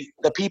 Okay,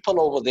 the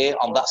people over there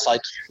on that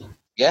side,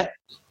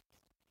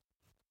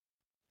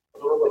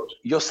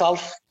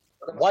 yourself,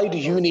 why do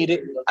you need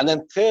it? And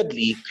then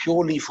thirdly,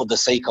 purely for the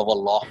sake of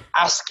Allah,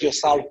 ask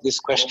yourself this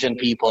question,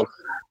 people.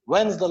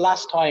 When's the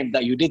last time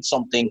that you did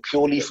something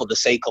purely for the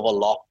sake of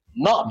Allah?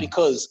 Not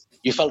because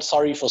you felt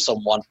sorry for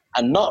someone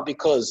and not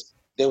because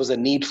there was a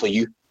need for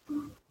you.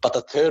 But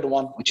the third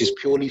one, which is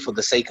purely for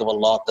the sake of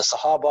Allah, the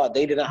Sahaba,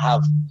 they didn't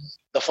have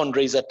the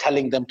fundraiser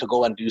telling them to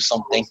go and do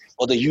something,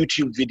 or the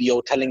YouTube video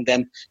telling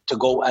them to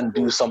go and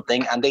do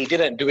something, and they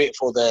didn't do it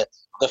for the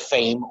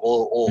fame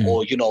or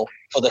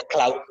for the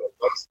clout.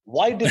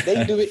 Why did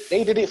they do it?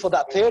 They did it for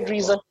that third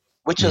reason,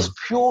 which is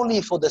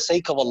purely for the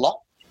sake of Allah.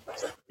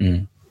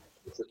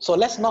 So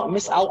let's not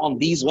miss out on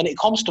these. When it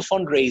comes to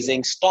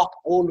fundraising, stop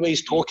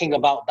always talking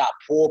about that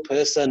poor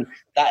person,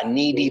 that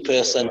needy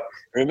person.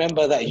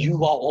 Remember that you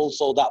are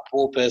also that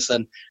poor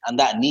person and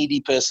that needy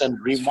person.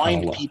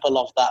 Remind people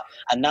of that.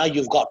 And now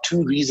you've got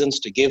 2 reasons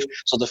to give.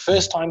 So the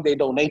first time they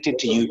donated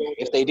to you,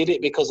 if they did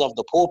it because of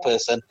the poor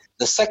person,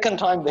 the second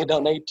time they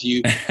donate to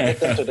you, get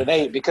them to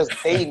donate because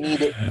they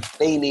need it.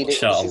 They need it.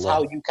 This is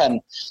how you can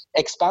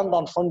expand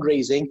on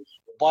fundraising,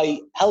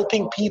 by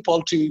helping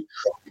people to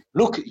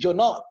look. You're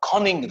not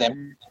conning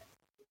them.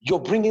 You're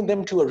bringing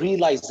them to a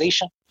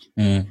realization.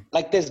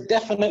 Like there's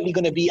definitely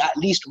going to be at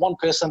least one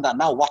person that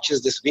now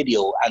watches this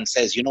video and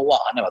says, you know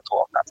what, I never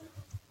thought of that.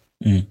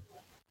 Mm.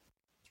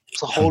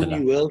 It's a whole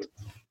new world.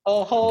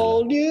 A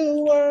whole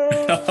new world.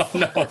 Oh,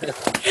 no.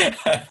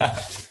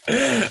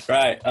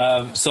 Right.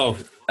 So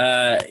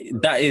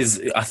that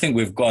is, I think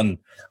we've gone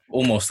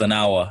almost an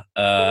hour.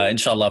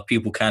 Inshallah,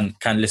 people can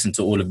listen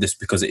to all of this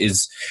because it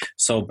is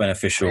so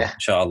beneficial. Yeah.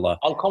 Inshallah.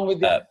 I'll come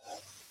with you.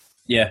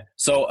 Yeah.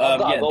 So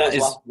that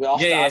is. Well.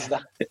 Yeah.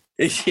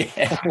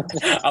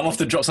 I'm off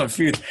to drop some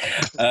food.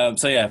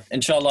 So yeah,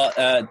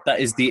 inshallah, that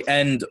is the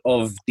end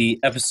of the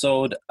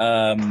episode.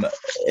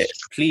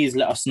 Please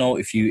let us know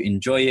if you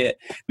enjoy it.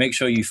 Make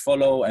sure you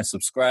follow and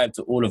subscribe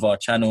to all of our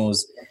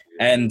channels.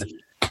 And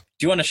do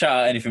you want to shout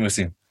out anything,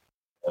 Wasim?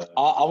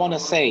 I want to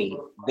say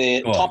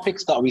the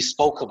topics that we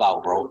spoke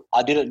about, bro,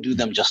 I didn't do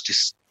them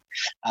justice.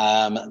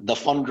 The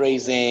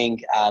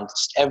fundraising and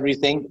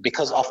everything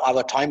because of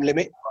our time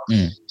limit.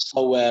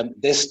 So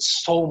there's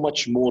so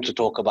much more to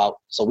talk about.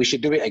 So we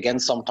should do it again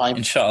sometime.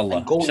 Inshallah.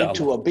 And go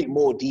into a bit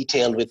more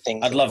detail with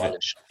things. I'd love it.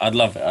 I'd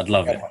love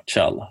it.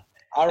 Inshallah.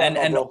 All right,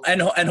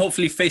 and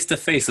hopefully face to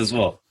face as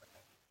well.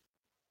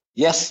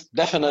 Yes,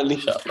 definitely.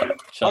 Inshallah.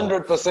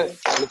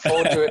 100%. Look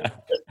forward to it.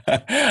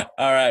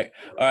 All right,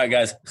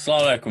 guys.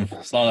 Assalamu alaikum.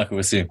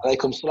 Wasim.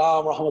 Alaikum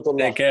salam, rahmatullah.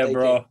 Take care,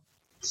 bro.